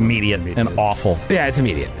poison's immediate and awful. Yeah, it's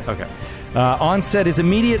immediate. Okay. Onset is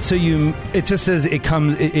immediate, so it just says it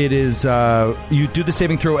comes. It is you do the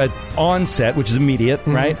saving throw at onset, which is immediate,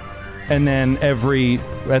 right? And then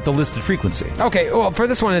at the listed frequency. Okay, well, for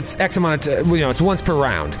this one, it's X amount of, it's once per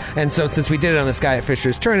round. And so since we did it on the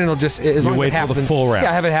Skyfisher's turn, it'll just, as long as wait it for happens, the full round.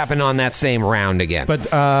 Yeah, have it happen on that same round again.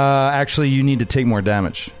 But actually, you need to take more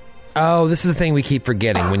damage. Oh, this is the thing we keep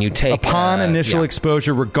forgetting. When you take... Upon initial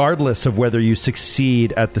exposure, regardless of whether you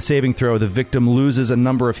succeed at the saving throw, the victim loses a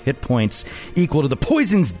number of hit points equal to the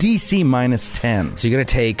poison's DC -10. So you're going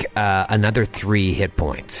to take another 3 hit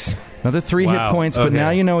points. Another 3 hit Wow. points, but Okay. now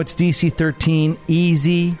you know it's DC 13.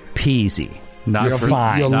 Easy peasy. Not You're for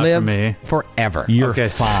fine. You'll Not live for me. forever. You're Okay.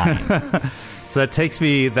 fine. So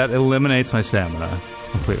that eliminates my stamina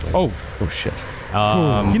completely. Oh shit.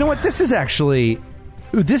 You know what? This is actually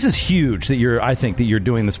This is huge that I think that you're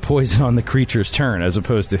doing this poison on the creature's turn as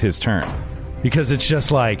opposed to his turn. Because it's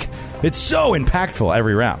just like, it's so impactful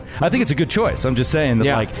every round. I think it's a good choice. I'm just saying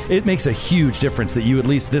that, it makes a huge difference that you, at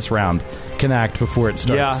least this round, can act before it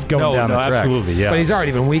starts going down the track. Absolutely, yeah. But he's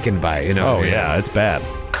already been weakened by it, Oh, yeah, it's bad.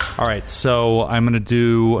 All right, so I'm going to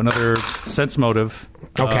do another sense motive.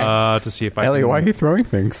 Okay. To see if I Elliot, why are you throwing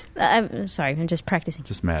things? I'm sorry, I'm just practicing.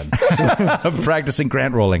 Just mad. I'm practicing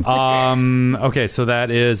grant rolling. Okay, so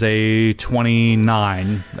that is a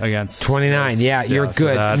 29 against... 29, you're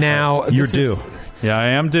good. So now, you're due. Yeah, I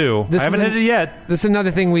am due. I haven't hit it yet. This is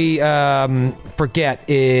another thing we forget.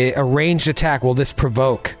 A ranged attack, will this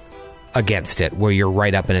provoke against it, where you're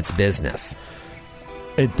right up in its business?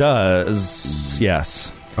 It does,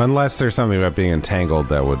 yes. Unless there's something about being entangled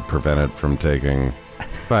that would prevent it from taking...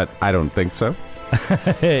 But I don't think so.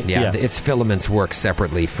 Its filaments work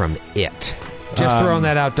separately from it. Just throwing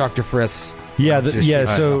that out, Dr. Friss.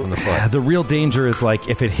 The real danger is, like,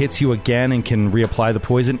 if it hits you again and can reapply the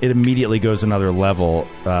poison, it immediately goes another level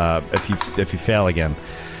if you fail again.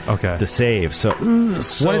 Okay. The save. So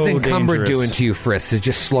what is Encumbered doing to you, Friss? Does it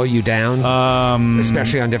just slow you down?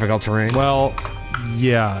 Especially on difficult terrain? Well,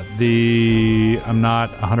 yeah. I'm not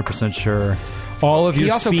 100% sure. All of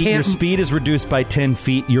your speed is reduced by 10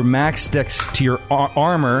 feet. Your max dex to your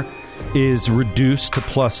armor is reduced to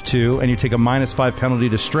 +2, and you take a -5 penalty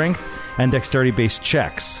to strength and dexterity-based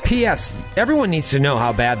checks. P.S. Everyone needs to know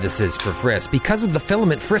how bad this is for Friss. Because of the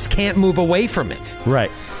filament, Friss can't move away from it. Right.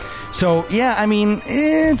 So, yeah, I mean,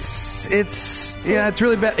 it's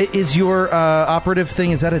really bad. Is your operative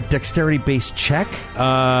thing, is that a dexterity-based check?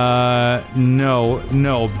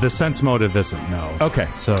 No. The sense motive isn't, no. Okay.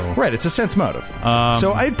 So right, it's a sense motive.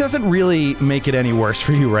 So it doesn't really make it any worse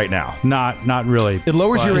for you right now. Not really. It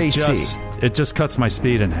lowers your AC. It just cuts my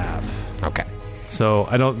speed in half. Okay. So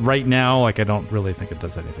I don't really think it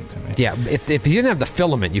does anything to me. Yeah, if you didn't have the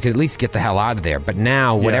filament, you could at least get the hell out of there. But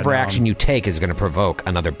now, whatever action you take is going to provoke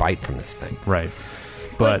another bite from this thing. Right.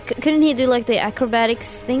 But couldn't he do like the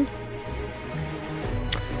acrobatics thing?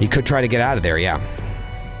 He could try to get out of there. Yeah.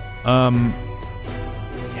 I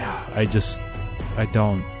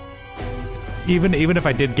don't. Even if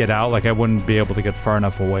I did get out, like I wouldn't be able to get far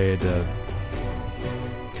enough away to.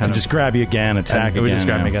 And just grab you again, attack again. It would just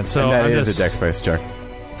grab me again. So and that is a dex-based check.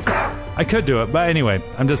 I could do it, but anyway,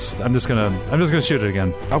 I'm just gonna shoot it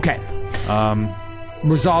again. Okay.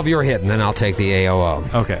 Resolve your hit, and then I'll take the AOO.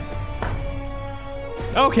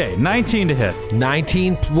 Okay, 19 to hit.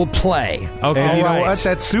 19 will play. Okay, and you know what?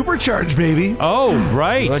 That's supercharged, baby. Oh,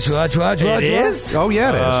 right. It is? Oh, yeah,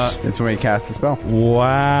 it is. It's when you cast the spell.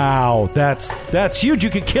 Wow, that's huge. You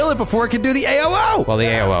could kill it before it could do the AOO. Well, the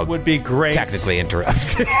AOO would be great. Technically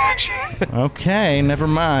interrupts the action. Okay, never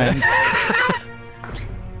mind.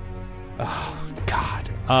 Oh,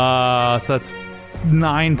 God. So that's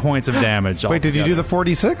 9 points of damage. Wait, did you do the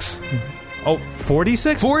 46? Oh,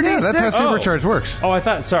 46? 46? Yeah, that's how supercharge works. Oh, I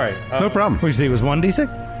thought, sorry. No problem. What did you think, it was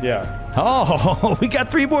 1d6? Yeah. Oh, we got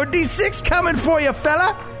 3 more d6 coming for you,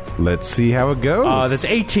 fella. Let's see how it goes. That's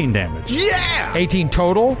 18 damage. Yeah! 18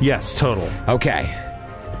 total? Yes, total. Okay.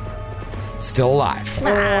 Still alive.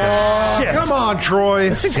 Shit. Come on, Troy.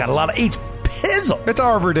 This thing's got a lot of H-pizzle. It's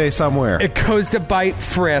Arbor Day somewhere. It goes to bite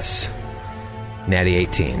Friss. Natty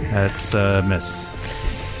 18. That's a miss.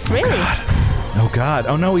 Really? Oh, God.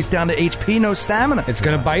 Oh, no, he's down to HP, no stamina. It's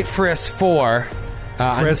going to bite Friss 4.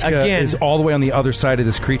 Kreska is all the way on the other side of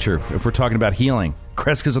this creature, if we're talking about healing.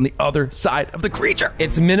 Kreska's on the other side of the creature.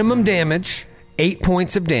 It's minimum damage, 8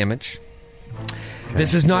 points of damage. Okay.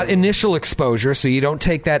 This is not initial exposure, so you don't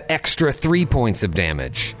take that extra 3 points of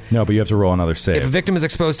damage. No, but you have to roll another save. If a victim is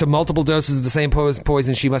exposed to multiple doses of the same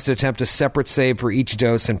poison, she must attempt a separate save for each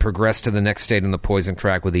dose and progress to the next state on the poison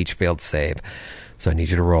track with each failed save. So I need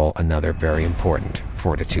you to roll another very important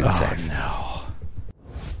fortitude save. No.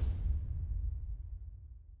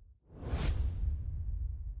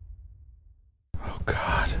 Oh,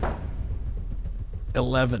 God.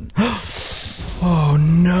 11. Oh,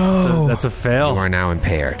 no. That's a fail. You are now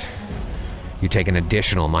impaired. You take an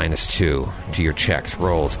additional -2 to your checks,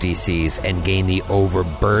 rolls, DCs, and gain the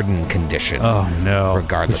overburden condition. Oh, no.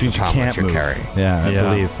 Regardless of how much you're carrying. Yeah, I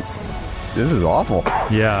believe. This is awful.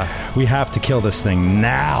 Yeah. We have to kill this thing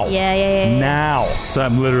now. Yeah. Now. So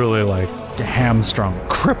I'm literally like hamstrung,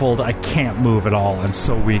 crippled. I can't move at all. I'm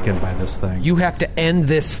so weakened by this thing. You have to end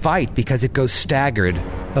this fight because it goes staggered,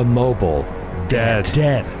 immobile, dead.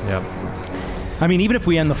 Yep. I mean, even if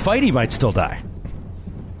we end the fight, he might still die.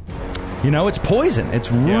 You know, it's poison. It's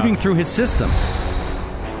rooting through his system.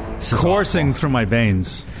 Coursing through my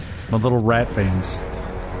veins. My little rat veins.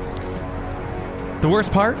 The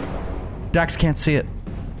worst part? Dax can't see it.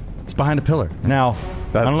 It's behind a pillar. Now,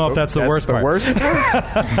 I don't know if that's the worst part.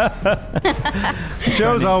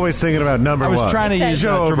 Joe's always thinking about number one. I was trying to use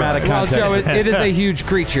dramatic context. Well, Joe, it is a huge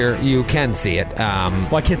creature. You can see it.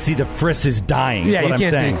 Well, I can't see the Friss is dying. Yeah, you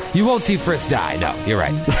can't saying. see. You won't see Friss die. No, you're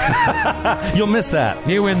right. You'll miss that.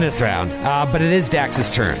 You win this round. But it is Dax's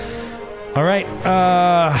turn. All right.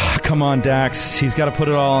 Come on, Dax. He's got to put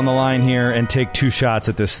it all on the line here and take 2 shots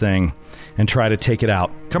at this thing and try to take it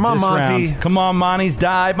out. Come on, Monty. Round. Come on, Monty's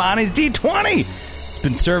die. Monty's D20. It's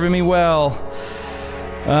been serving me well.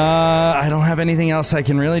 I don't have anything else I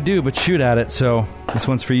can really do but shoot at it, so this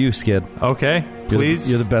one's for you, Skid. Okay. Please.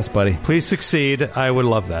 You're the best, buddy. Please succeed. I would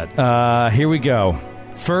love that. Here we go.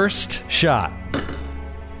 First shot.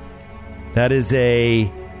 That is a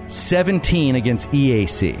 17 against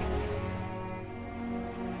EAC.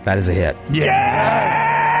 That is a hit.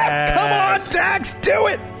 Yes! Come on, Dax, do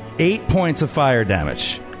it! 8 points of fire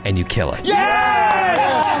damage. And you kill it. Yes!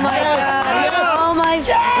 Oh my god! Oh my god!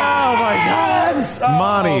 Oh my God!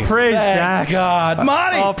 Monty. Praise Dax. God.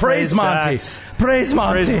 Monty! Oh, praise Monty. Dax. Praise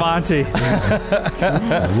Monty. Praise Monty.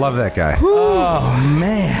 I love that guy. Oh,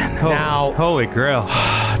 man. Now, Holy grail.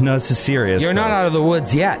 No, this is serious. you're not out of the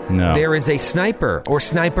woods yet. No. There is a sniper or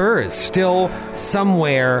snipers still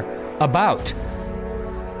somewhere about.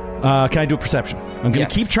 Can I do a perception? I'm going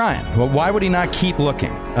to keep trying. Well, why would he not keep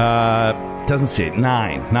looking? Doesn't see it.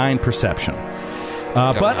 9 perception.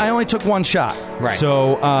 But I only took 1 shot. Right.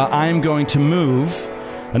 So I'm going to move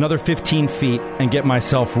another 15 feet and get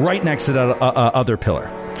myself right next to the other pillar.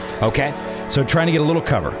 Okay. So trying to get a little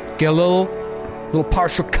cover. Get a little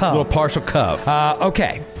partial cove. A little partial cove.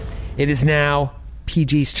 Okay. It is now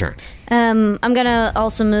PG's turn. I'm gonna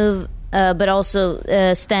also move, but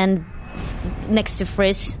also stand next to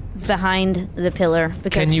Friss behind the pillar.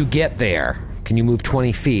 Because Can you get there? Can you move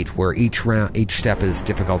 20 feet where each step is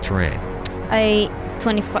difficult terrain?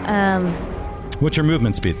 25. What's your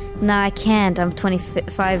movement speed? Nah, I can't. I'm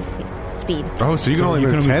 25 speed. Oh, so you can only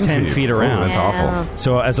move 10 feet around. Oh, that's Yeah. awful.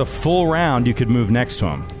 So as a full round, you could move next to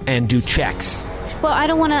him. And do checks. Well, I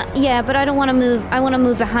don't want to. Yeah, but I don't want to move. I want to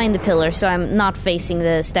move behind the pillar, so I'm not facing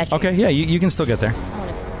the statue. Okay, yeah, you can still get there.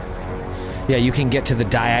 Yeah, you can get to the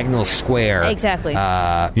diagonal square. Exactly.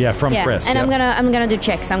 Yeah, from yeah, Friss. and yep. I'm gonna do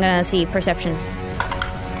checks. I'm gonna see perception.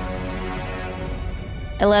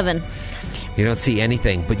 11. You don't see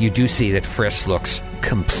anything, but you do see that Friss looks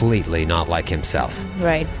completely not like himself.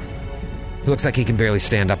 Right. He looks like he can barely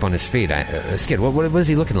stand up on his feet. Skid, what is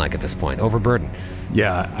he looking like at this point? Overburdened.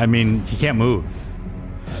 Yeah, I mean, he can't move.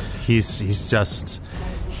 He's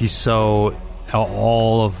so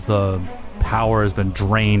all of the power has been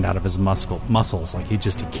drained out of his muscles. Like he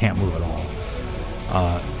can't move at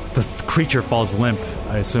all. The creature falls limp,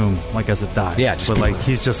 I assume, like as it dies. Yeah, but like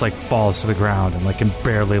he's just like falls to the ground and like can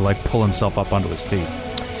barely like pull himself up onto his feet.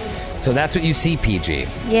 So that's what you see, PG.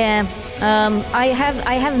 Yeah. I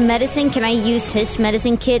have medicine. Can I use his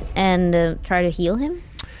medicine kit and try to heal him?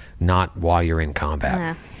 Not while you're in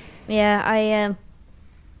combat. Yeah.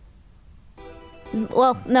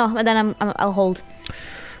 Well, no. Then I'll hold.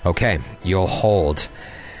 Okay, you'll hold.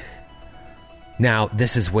 Now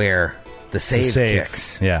this is where the save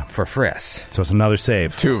kicks. Yeah. For Friss. So it's another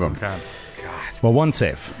save. 2 of them. God. Well, 1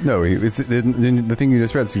 save. No, it's the thing you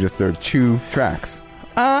just read suggests there are 2 tracks.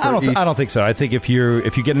 I don't think so. I think if you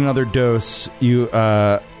get another dose, you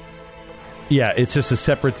it's just a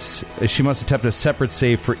separate. She must attempt a separate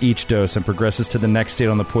save for each dose and progresses to the next state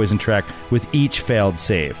on the poison track with each failed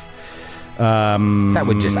save. That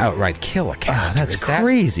would just outright kill a character. That's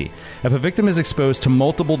crazy. If a victim is exposed to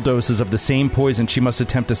multiple doses of the same poison, she must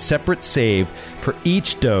attempt a separate save for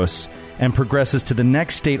each dose and progresses to the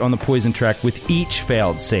next state on the poison track with each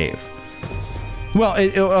failed save. Well,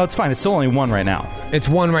 it's fine. It's still only 1 right now. It's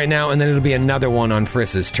 1 right now, and then it'll be another 1 on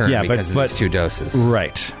Friss's turn because of those 2 doses.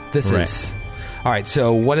 Right. This is... All right,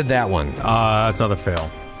 so what did that one? That's another fail.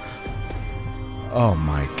 Oh,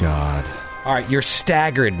 my God. All right, you're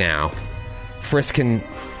staggered now. Friss can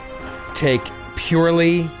take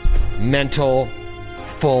purely mental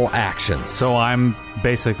full actions. So I'm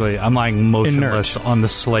lying motionless Inert. on the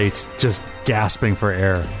slate, just gasping for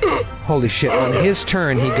air. Holy shit. On his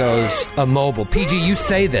turn, he goes immobile. PG, you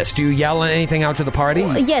say this. Do you yell anything out to the party?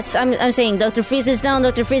 Yes, I'm saying Dr. Freeze is down,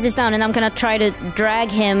 Dr. Freeze is down, and I'm gonna try to drag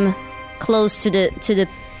him close to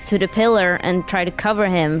the pillar and try to cover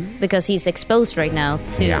him because he's exposed right now to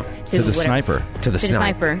the whatever. sniper. To the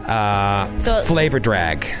sniper. So, flavor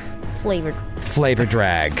drag. Flavor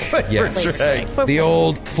drag. Yes. The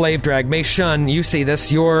old flavor drag. Mei Shun, you see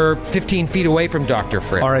this. You're 15 feet away from Dr.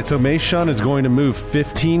 Friss. All right, so Mei Shun is going to move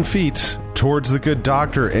 15 feet towards the good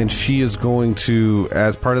doctor, and she is going to,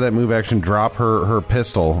 as part of that move action, drop her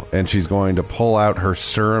pistol, and she's going to pull out her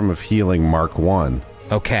Serum of Healing Mark 1.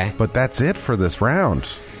 Okay. But that's it for this round.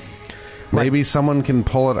 Maybe someone can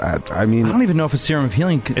pull it out. I mean, I don't even know if a Serum of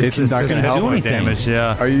Healing it's not going to help do anything. Damage,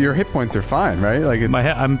 yeah. Your hit points are fine, right? Like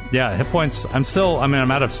it's, hit points. I'm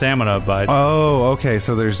out of stamina, but okay.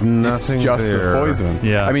 So there's nothing. It's just there. the poison.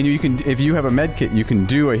 Yeah. I mean, you can, if you have a med kit, you can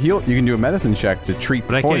do a heal. You can do a medicine check to treat.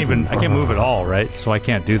 But I can't move at all, right? So I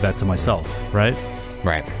can't do that to myself, right?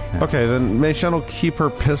 Right. Yeah. Okay, then Mei Shun will keep her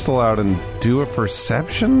pistol out and do a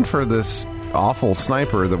perception for this awful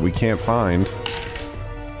sniper that we can't find.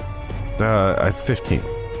 15.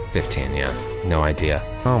 15, yeah. No idea.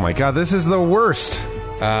 Oh my god, this is the worst.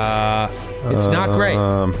 It's not great.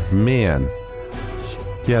 Man.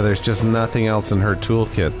 Yeah, there's just nothing else in her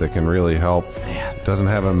toolkit that can really help. Doesn't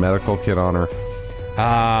have a medical kit on her.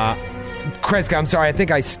 Kreska, I'm sorry, I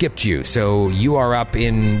think I skipped you. So you are up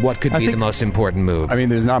in what could be the most important move. I mean,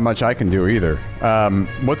 there's not much I can do either.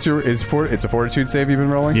 It's a fortitude save you've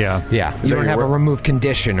been rolling? Yeah. You don't have a remove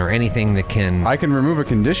condition or anything that can... I can remove a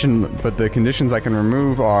condition, but the conditions I can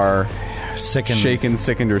remove are shaken,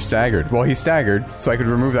 sickened, or staggered. Well, he's staggered, so I could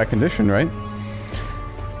remove that condition, right?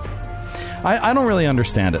 I don't really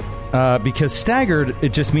understand it. Because staggered,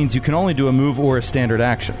 it just means you can only do a move or a standard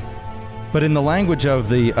action. But in the language of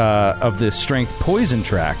the strength poison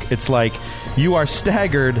track, it's like you are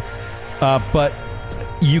staggered, but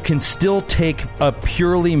you can still take a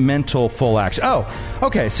purely mental full action. Oh,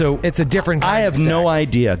 okay, so it's a different kind I have of no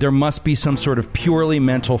idea. There must be some sort of purely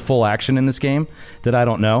mental full action in this game that I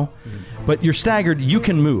don't know. But you're staggered, you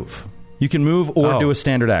can move. You can move or do a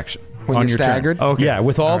standard action. When on you're your staggered? turn. Okay. Yeah,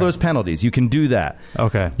 with all those penalties, you can do that.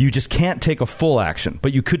 Okay. You just can't take a full action,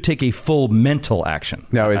 but you could take a full mental action.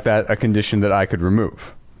 Now, is that a condition that I could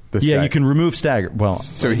remove? You can remove stagger. Well,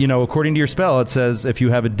 so according to your spell, it says if you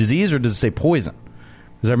have a disease, or does it say poison?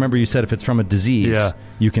 Because I remember you said if it's from a disease,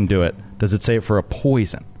 you can do it. Does it say it for a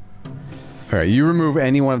poison? All right, you remove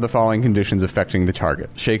any one of the following conditions affecting the target: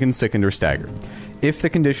 shaken, sickened, or staggered. If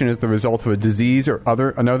the condition is the result of a disease or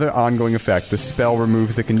another ongoing effect, the spell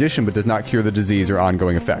removes the condition but does not cure the disease or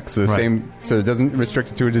ongoing effect. So so it doesn't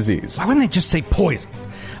restrict it to a disease. Why wouldn't they just say poison?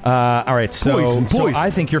 All right, so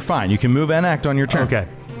I think you're fine. You can move and act on your turn. Okay.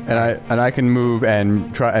 And I can move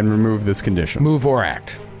and try and remove this condition. Move or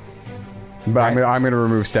act. But I'm going to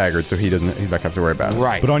remove staggered, so he's not going to have to worry about it.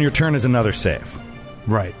 Right. But on your turn is another save.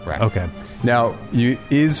 Right. Okay. Now,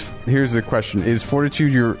 here's the question: is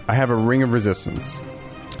fortitude I have a ring of resistance,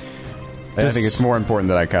 and I think it's more important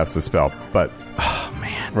that I cast the spell. But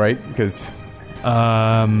right, because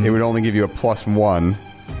it would only give you a +1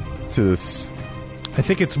 to this. I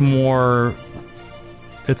think it's more.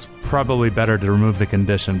 It's probably better to remove the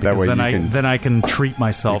condition because then I can treat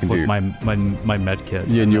myself with my med kit.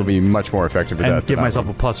 Yeah, and you'll be much more effective with that. And give myself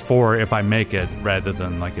a +4 if I make it, rather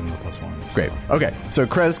than giving a +1. So. Great. Okay, so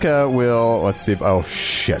Kreska will. Let's see. Oh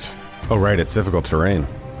shit. Oh right, it's difficult terrain.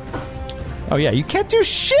 Oh yeah, you can't do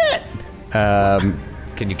shit. Can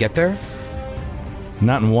you get there?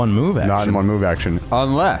 Not in one move action. Not in one move action,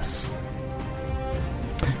 unless.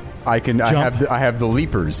 I can. I have the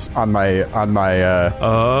leapers on my arm. Eddie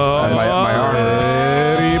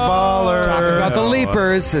Baller. Talk about the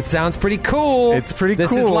leapers. It sounds pretty cool. It's pretty cool.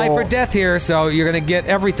 This is life or death here, so you're going to get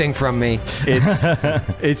everything from me.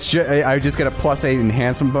 I just get a +8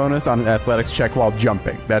 enhancement bonus on an athletics check while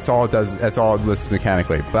jumping. That's all it does. That's all it lists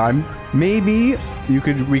mechanically. But we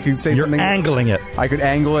could say you're something. You're angling it. I could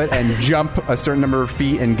angle it and jump a certain number of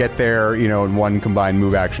feet and get there, in one combined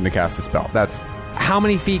move action to cast a spell. That's. How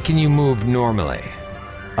many feet can you move normally?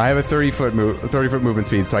 I have a 30-foot movement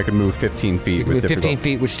speed, so I can move 15 feet. With 15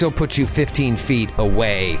 feet, which still puts you 15 feet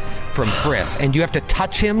away from Frisk. And you have to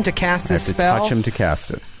touch him to cast this spell? I have to touch him to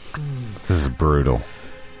cast it. This is brutal.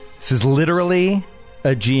 This is literally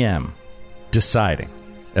a GM deciding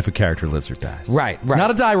if a character lives or dies. Right.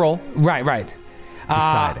 Not a die roll. Right.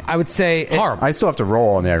 Deciding. I would say... I still have to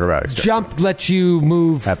roll on the acrobatics check. Jump lets you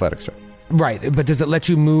move... Athletics check. Right, but does it let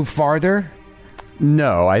you move farther?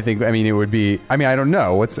 No, it would be. I don't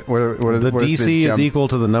know. The DC is equal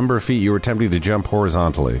to the number of feet you were attempting to jump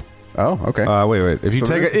horizontally. Oh, okay. Wait.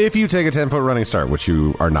 If you take a 10-foot running start, which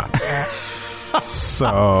you are not.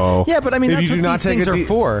 So yeah, but that's what these things are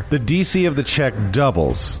for. The DC of the check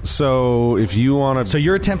doubles. So if you want to, so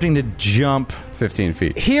you're attempting to jump 15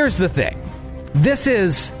 feet. Here's the thing. This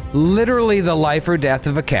is literally the life or death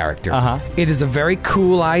of a character. It is a very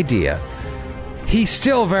cool idea. He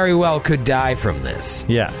still very well could die from this.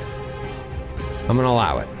 Yeah. I'm going to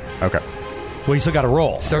allow it. Okay. Well, you still got to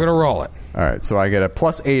roll. Still got to roll it. All right, so I get a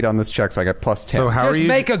 +8 on this check, so I get +10. So how Just are you?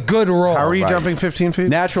 make a good roll. How are you Right. jumping 15 feet?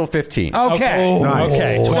 Natural 15. Okay. Nice.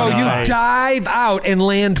 Okay. So you 29. dive out and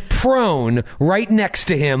land prone right next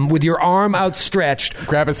to him with your arm outstretched.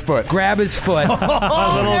 Grab his foot. Grab his foot.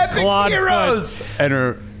 little epic clawed heroes!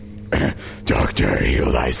 Enter. Doctor,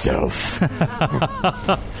 heal thyself.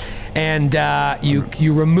 And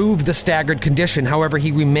you remove the staggered condition. However,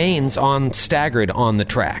 he remains staggered on the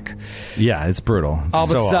track. Yeah, it's brutal. It's All of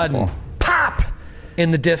so a sudden, awful. pop!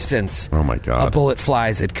 In the distance. Oh, my God. A bullet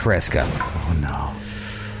flies at Kreska.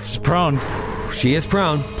 She's prone. She is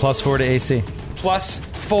prone. +4 to AC.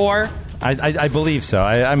 +4. I believe so.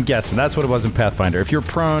 I'm guessing. That's what it was in Pathfinder. If you're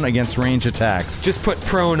prone against range attacks. Just put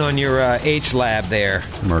prone on your H lab there,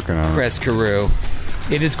 I'm working on it. Kreskaru.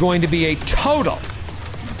 It is going to be a total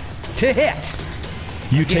to hit.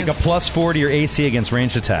 You take a Against- +4 to your AC against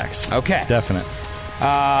ranged attacks. Okay. Definite.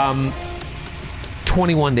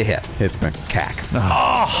 21 to hit. Hits me. Cack.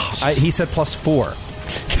 He said +4.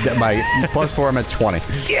 My +4, I'm at 20.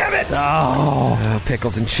 Damn it!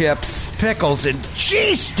 Pickles and chips. Pickles and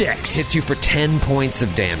cheese sticks. Hits you for 10 points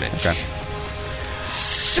of damage. Okay.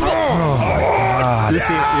 You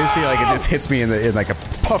see, like it just hits me in like a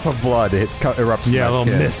puff of blood. It erupts. from Yeah, a my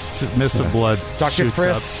little skin. mist of blood. Dr. shoots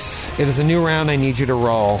Friss, it is a new round. I need you to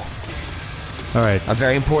roll up. All right. a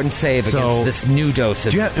very important save So- against this new dose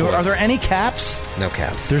of Are there any caps? no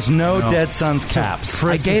caps. There's no Dead Sons caps.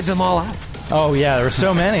 I gave them all out. Oh, yeah, there were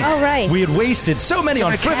so many. Oh, right. We had wasted so many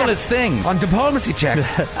on frivolous things. On diplomacy checks.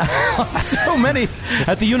 So many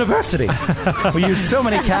at the university. We used so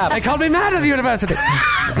many caps. They called me mad at the university.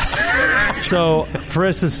 So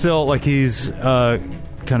Friss is still like he's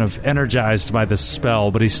kind of energized by this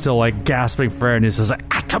spell, but he's still like gasping for air, and he says,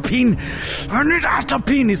 "Atropine, I need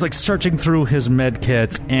atropine." He's like searching through his med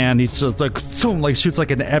kit, and he's just like zoom, like shoots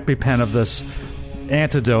like an EpiPen of this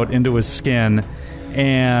antidote into his skin,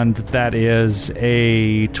 and that is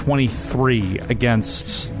a 23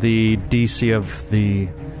 against the DC of the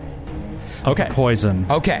poison.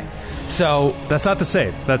 Okay. So That's not the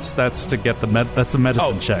save. That's to get the that's the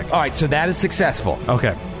medicine check. All right, so that is successful.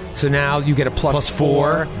 Okay. So now you get a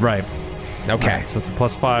 +4. Right. Okay. Right, so it's a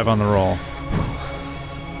 +5 on the roll.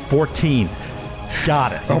 14.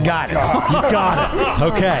 Got it. You got it. You got it.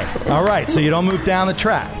 Okay. All right. So you don't move down the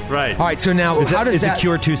track. Right. All right, so now how does Is that it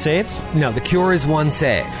cure 2 saves? No, the cure is 1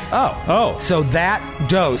 save. Oh. So that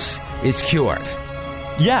dose is cured.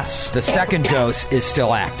 Yes. The second dose is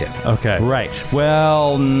still active. Okay. Right.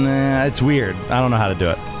 Well, it's weird. I don't know how to do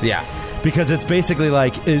it. Yeah. Because it's basically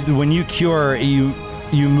like when you cure, you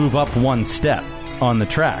move up 1 step on the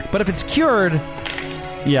track. But if it's cured,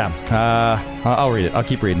 yeah, I'll read it. I'll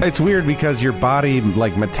keep reading. It's weird because your body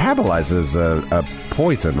like metabolizes a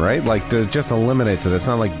poison, right? Like just eliminates it. It's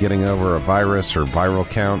not like getting over a virus or viral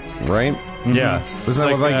count, right? Yeah. Was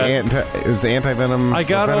that like it was anti-venom? I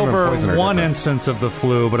got venom and over poison are one different? instance of the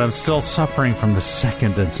flu, but I'm still suffering from the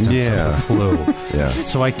second instance Yeah. of the flu. Yeah.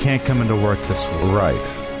 So I can't come into work this week.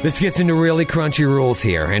 Right. This gets into really crunchy rules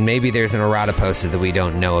here, and maybe there's an errata posted that we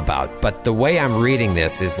don't know about. But the way I'm reading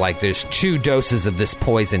this is like there's 2 doses of this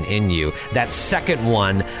poison in you. That second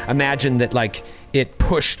one, imagine that like it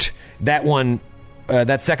pushed that one.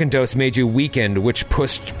 That second dose made you weakened, which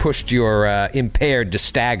pushed your impaired to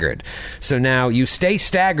staggered. So now you stay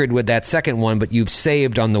staggered with that second one, but you've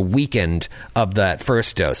saved on the weakened of that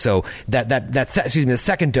first dose. So the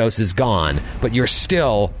second dose is gone, but you're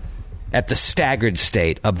still at the staggered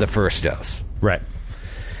state of the first dose. Right.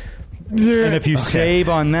 And if you save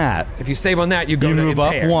on that, you go you to move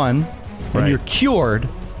impaired. up 1, Right. and you're cured,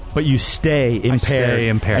 but you stay impaired. stay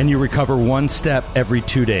impaired. And you recover 1 step every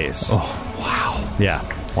 2 days. Oh, wow. Yeah.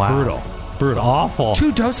 Wow. Brutal. It's awful.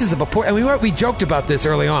 2 doses of a poison. And we joked about this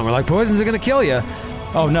early on. We're like, poisons are going to kill you.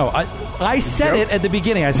 Oh, no. I said it at the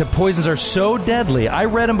beginning. I said poisons are so deadly. I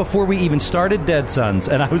read them before we even started Dead Sons,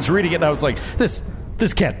 and I was reading it, and I was like, this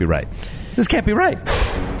can't be right. This can't be right.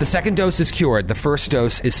 The second dose is cured. The first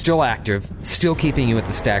dose is still active, still keeping you at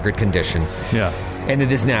the staggered condition. Yeah. And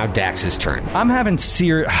it is now Dax's turn. I'm having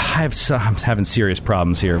serious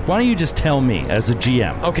problems here. Why don't you just tell me as a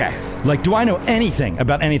GM? Okay. Like, do I know anything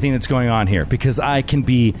about anything that's going on here? Because I can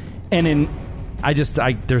be,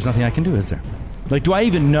 there's nothing I can do, is there? Like, do I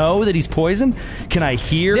even know that he's poisoned? Can I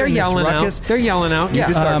hear? They're in this yelling ruckus? out. They're yelling out. You Yeah.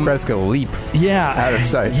 just saw Kreska leap. Yeah, out of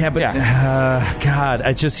sight. Yeah, but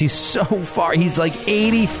God, he's so far. He's like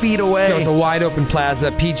 80 feet away. So it's a wide open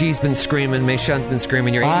plaza. PG's been screaming. Mei Shun's been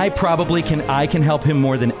screaming. I probably can. I can help him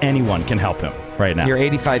more than anyone can help him right now. You're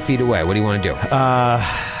 85 feet away. What do you want to do?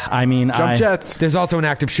 I mean, Jump jets. There's also an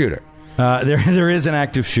active shooter. There is an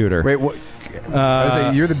active shooter. Wait, what? I was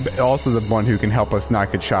saying, you're also the one who can help us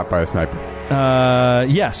not get shot by a sniper.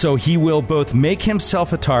 Yeah, so he will both make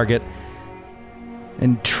himself a target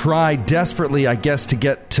and try desperately, I guess, to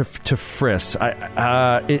get to Friss.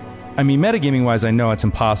 I mean, metagaming-wise, I know it's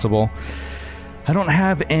impossible. I don't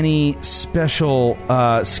have any special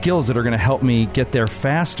skills that are going to help me get there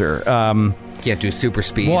faster. Can't do super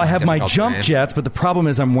speed. Well, I have my jump jets, but the problem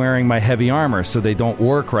is I'm wearing my heavy armor, so they don't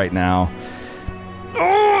work right now.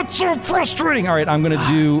 Oh, it's so frustrating. All right, I'm not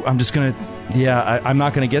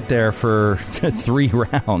going to get there for 3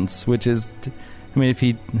 rounds, which is, I mean, if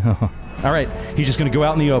he... Oh. All right, he's just going to go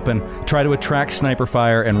out in the open, try to attract sniper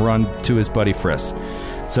fire, and run to his buddy Friss.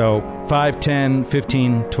 So 5, 10,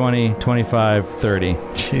 15, 20, 25, 30.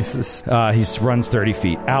 Jesus. He runs 30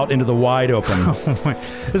 feet out into the wide open.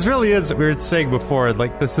 This really is, we were saying before,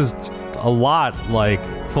 like, this is a lot like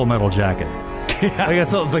Full Metal Jacket. Yeah. Like,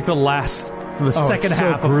 it's like the second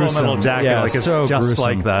half gruesome. Of Full Metal Jacket. Yeah, like, it's so just gruesome.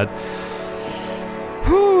 like that.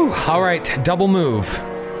 Whew. All right, double move.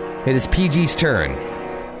 It is PG's turn.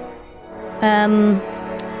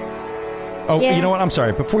 Oh, Yeah. you know what? I'm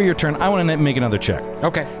sorry. Before your turn, I want to make another check.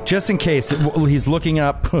 Okay. Just in case he's looking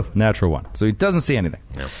up. Natural 1. So he doesn't see anything.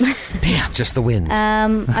 No. Damn, just the wind.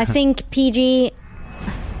 I think PG...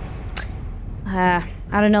 I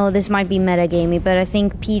don't know, this might be metagamey, but I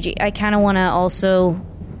think PG... I kind of want to also...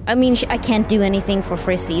 I mean, I can't do anything for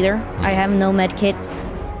Friss either. I have no medkit.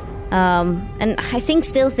 And I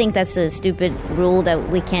still think that's a stupid rule that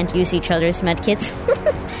we can't use each other's medkits.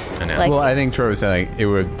 I know. Well, I think Troy was saying it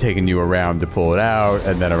would have taken you around to pull it out,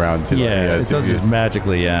 and then around to... Yeah, it does just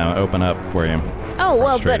magically open up for you. Oh,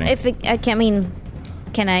 well, but if I can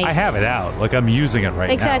I... I have it out. Like, I'm using it right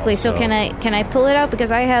now. Exactly, so can I pull it out?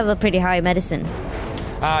 Because I have a pretty high medicine.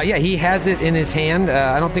 Yeah, he has it in his hand.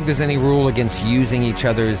 I don't think there's any rule against using each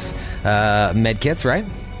other's medkits, right?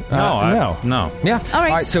 No. Yeah. All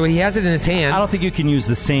right. So he has it in his hand. I don't think you can use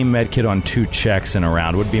the same medkit on 2 checks in a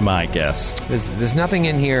round, would be my guess. There's nothing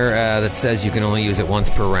in here that says you can only use it once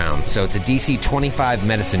per round. So it's a DC 25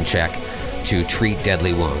 medicine check to treat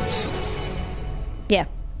deadly wounds. Yeah.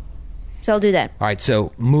 So I'll do that. All right,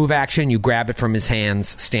 so move action, you grab it from his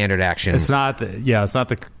hands, standard action. It's not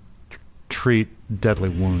the treat deadly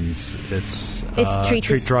wounds. It's treat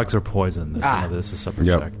drugs or poison. This is a separate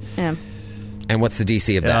check. Yeah. And what's the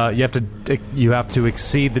DC of that? You have to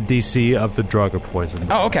exceed the DC of the drug or poison.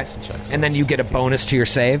 Oh, okay. And then you get a bonus to your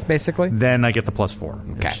save, basically? Then I get the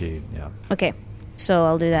 +4. Okay. Okay, so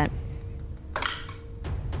I'll do that.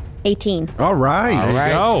 18. All right.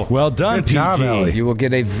 Go. Well done, Good job, PG. Ellie. You will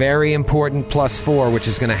get a very important +4, which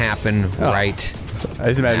is going to happen right. I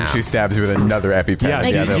just imagine she stabs you with another EpiPen. Yeah,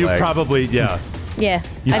 in the other you leg. probably, Yeah.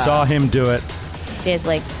 You saw him do it. It's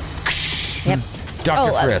like... Yep.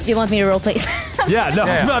 Dr. Friss. Do you want me to role play? Yeah, no,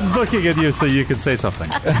 I'm not looking at you so you can say something.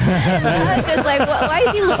 I was just like, why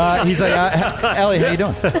is he looking at me? He's like, Ellie, how you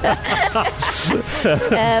doing?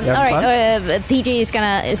 All right, PG is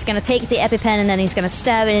gonna take the EpiPen and then he's gonna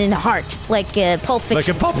stab it in the heart, like Pulp Fiction. Like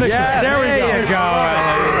a Pulp Fiction. Yes, there we go.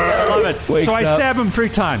 I love it. Wakes So I up. stab him 3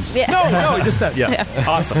 times. Yeah. No, he just stabbed. Yeah.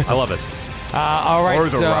 Awesome. I love it. All right, Or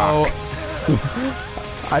The Rock.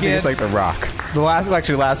 I think it's like The Rock. The last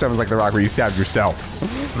one was like The Rock, where you stabbed yourself.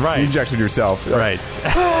 Right. You injected yourself. Right.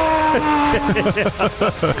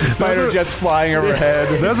 Fighter jets flying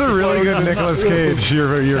overhead. That's a really good Nicolas Cage.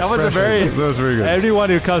 That was very good. Anyone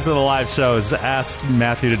who comes to the live shows asks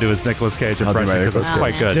Matthew to do his Nicolas Cage I'll do impression my because it's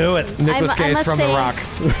Nicolas quite good. Do it. Nicolas I Cage must from say- The Rock.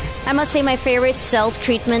 I must say my favorite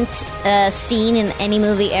self-treatment scene in any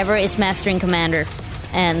movie ever is Master and Commander.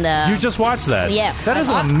 And You just watched that. Yeah. That is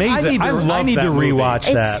amazing. I need to rewatch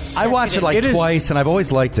movie. that. It's I watched it like It is- twice, and I've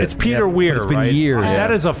always liked it. It's Peter Yeah, Weir, but it's been right? years.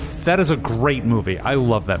 That is a great movie. I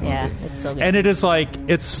love that movie. Yeah, it's so good. And it is like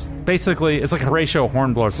it's like Horatio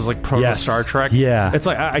Hornblower. So it's like proto Yes. Star Trek. Yeah. It's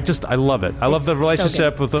like I love it. I love the It's so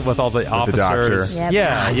relationship with all the officers. doctor. Yep.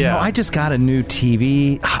 Yeah, You know, I just got a new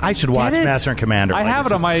TV. I should watch Get it? Master and Commander. I have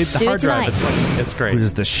it on my Do hard it drive. tonight. It's great. It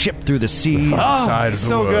is the ship through the seas. Oh, it's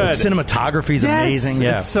so good. Cinematography is Yes, amazing.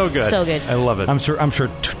 Yeah, It's so good. So good. I love it. I'm sure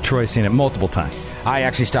Troy's seen it multiple times. I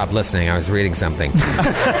actually stopped listening. I was reading something.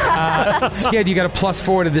 Skid, you got a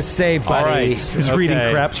 +4 to this save, buddy. All right. He's Okay. reading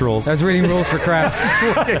craps rules. I was reading rules for craps.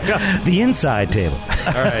 The inside table.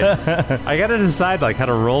 All right. I got to decide how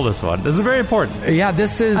to roll this one. This is very important. Yeah,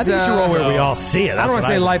 this is... I think you should roll where we so- all see it. I don't want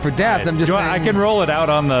to say life or death. I'm just Do saying... I can roll it out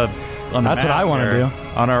on the That's map what I wanna here, do.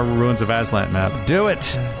 on our Ruins of Aslan map. Do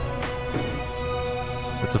it.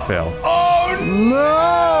 It's a fail.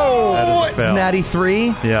 No! That is a It's fail. natty 3.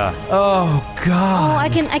 Yeah. Oh God. I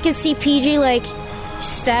can see PG like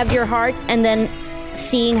stab your heart and then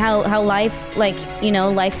seeing how life, like,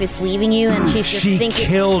 life is leaving you, and she's just thinking... She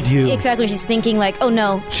killed you. Exactly. She's thinking like, oh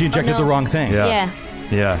no. She injected the wrong thing.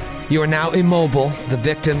 Yeah. You are now immobile. The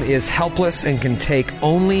victim is helpless and can take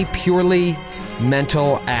only purely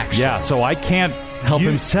mental actions. Yeah, so I can't help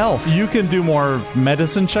himself. You can do more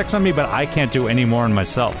medicine checks on me, but I can't do any more on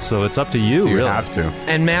myself. So it's up to you. You really have to.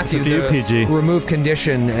 And Matthew, you, PG. Remove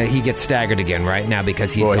condition, he gets staggered again, right? Now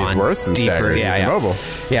because he's gone worse than deeper. Staggered. He's immobile.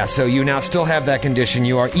 Yeah, so you now still have that condition.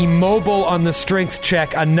 You are immobile on the strength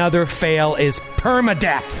check. Another fail is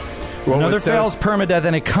permadeath. Another fail's permadeath,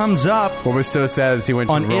 and it comes up. What was so sad is he went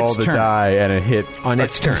to roll the die, and it hit on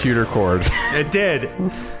its computer cord. It did.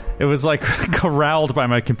 It was like corralled by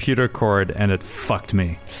my computer cord, and it fucked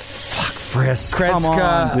me. Fuck, Frisk. Come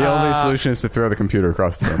on. The only solution is to throw the computer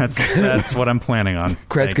across the room. That's what I'm planning on.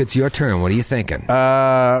 Kreska, it's your turn. What are you thinking?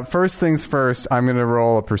 First things first, I'm going to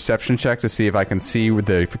roll a perception check to see if I can see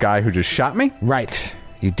the guy who just shot me. Right.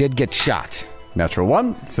 You did get shot. Natural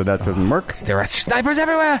 1, so that doesn't work. There are snipers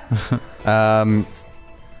everywhere.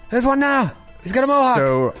 There's one now. He's got a mohawk.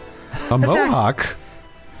 So, a mohawk?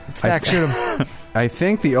 Stack, shoot him. I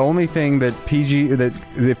think the only thing that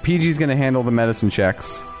PG's going to handle the medicine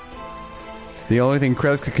checks. The only thing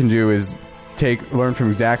Kreska can do is learn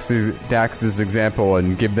from Dax's example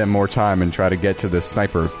and give them more time and try to get to the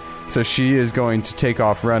sniper. So she is going to take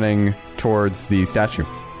off running towards the statue.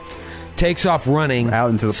 Takes off running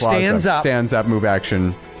out into the plaza. Stands up, move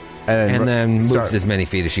action, and then moves as many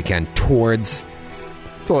feet as she can towards.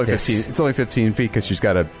 It's only 15. It's only 15 feet because she's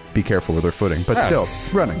got to be careful with her footing. But still,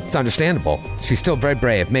 running. It's understandable. She's still very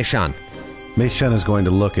brave. Mei Shan. Mei Shan is going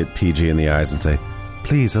to look at PG in the eyes and say,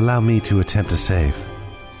 "Please allow me to attempt a save."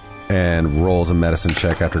 And rolls a medicine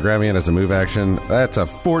check after grabbing it as a move action. That's a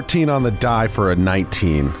 14 on the die for a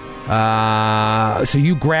 19. So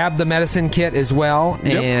you grab the medicine kit as well,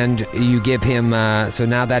 and you give him... so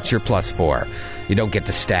now that's your +4. You don't get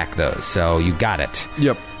to stack those, so you got it.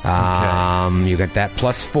 Yep. You got that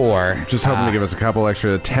 +4. Just hoping to give us a couple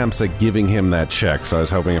extra attempts at giving him that check. So I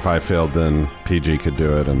was hoping if I failed, then PG could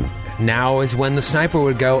do it. And now is when the sniper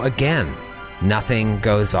would go again. Nothing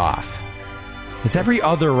goes off. It's every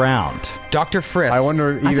other round. Dr. Frisk. I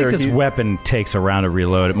wonder either I think this weapon takes a round to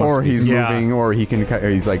reload. It must or he's moving, or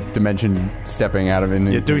he's like dimension stepping out of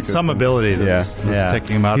it. Doing some ability that's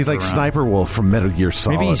taking him out. He's like Sniper Wolf from Metal Gear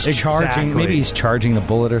Solid. Maybe he's charging. Maybe he's charging the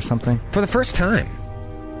bullet or something. For the first time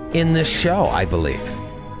in this show, I believe,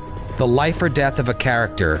 the life or death of a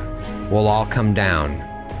character will all come down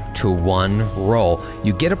to one roll.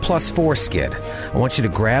 You get a +4, Skid. I want you to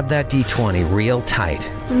grab that D20 real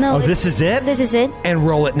tight. No. This is it? This is it. And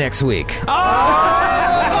roll it next week.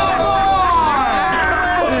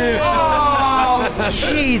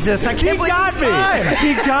 Jesus, I can't believe got me.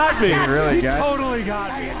 He got me. He totally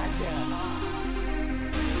got me.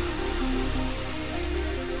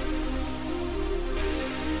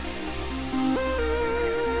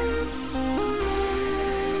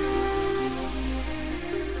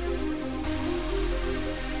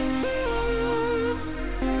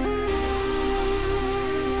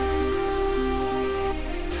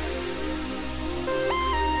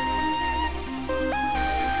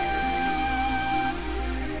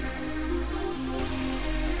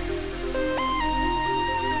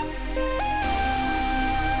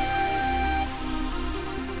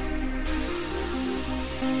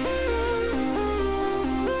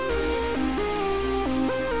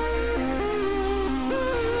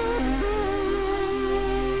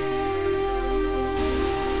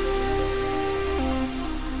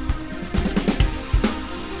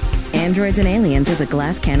 Androids and Aliens is a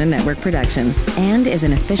Glass Cannon Network production and is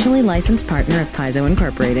an officially licensed partner of Paizo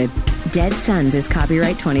Incorporated. Dead Suns is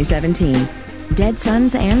copyright 2017. Dead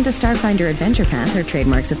Suns and the Starfinder Adventure Path are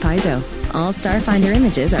trademarks of Paizo. All Starfinder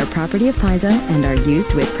images are property of Paizo and are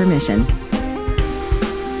used with permission.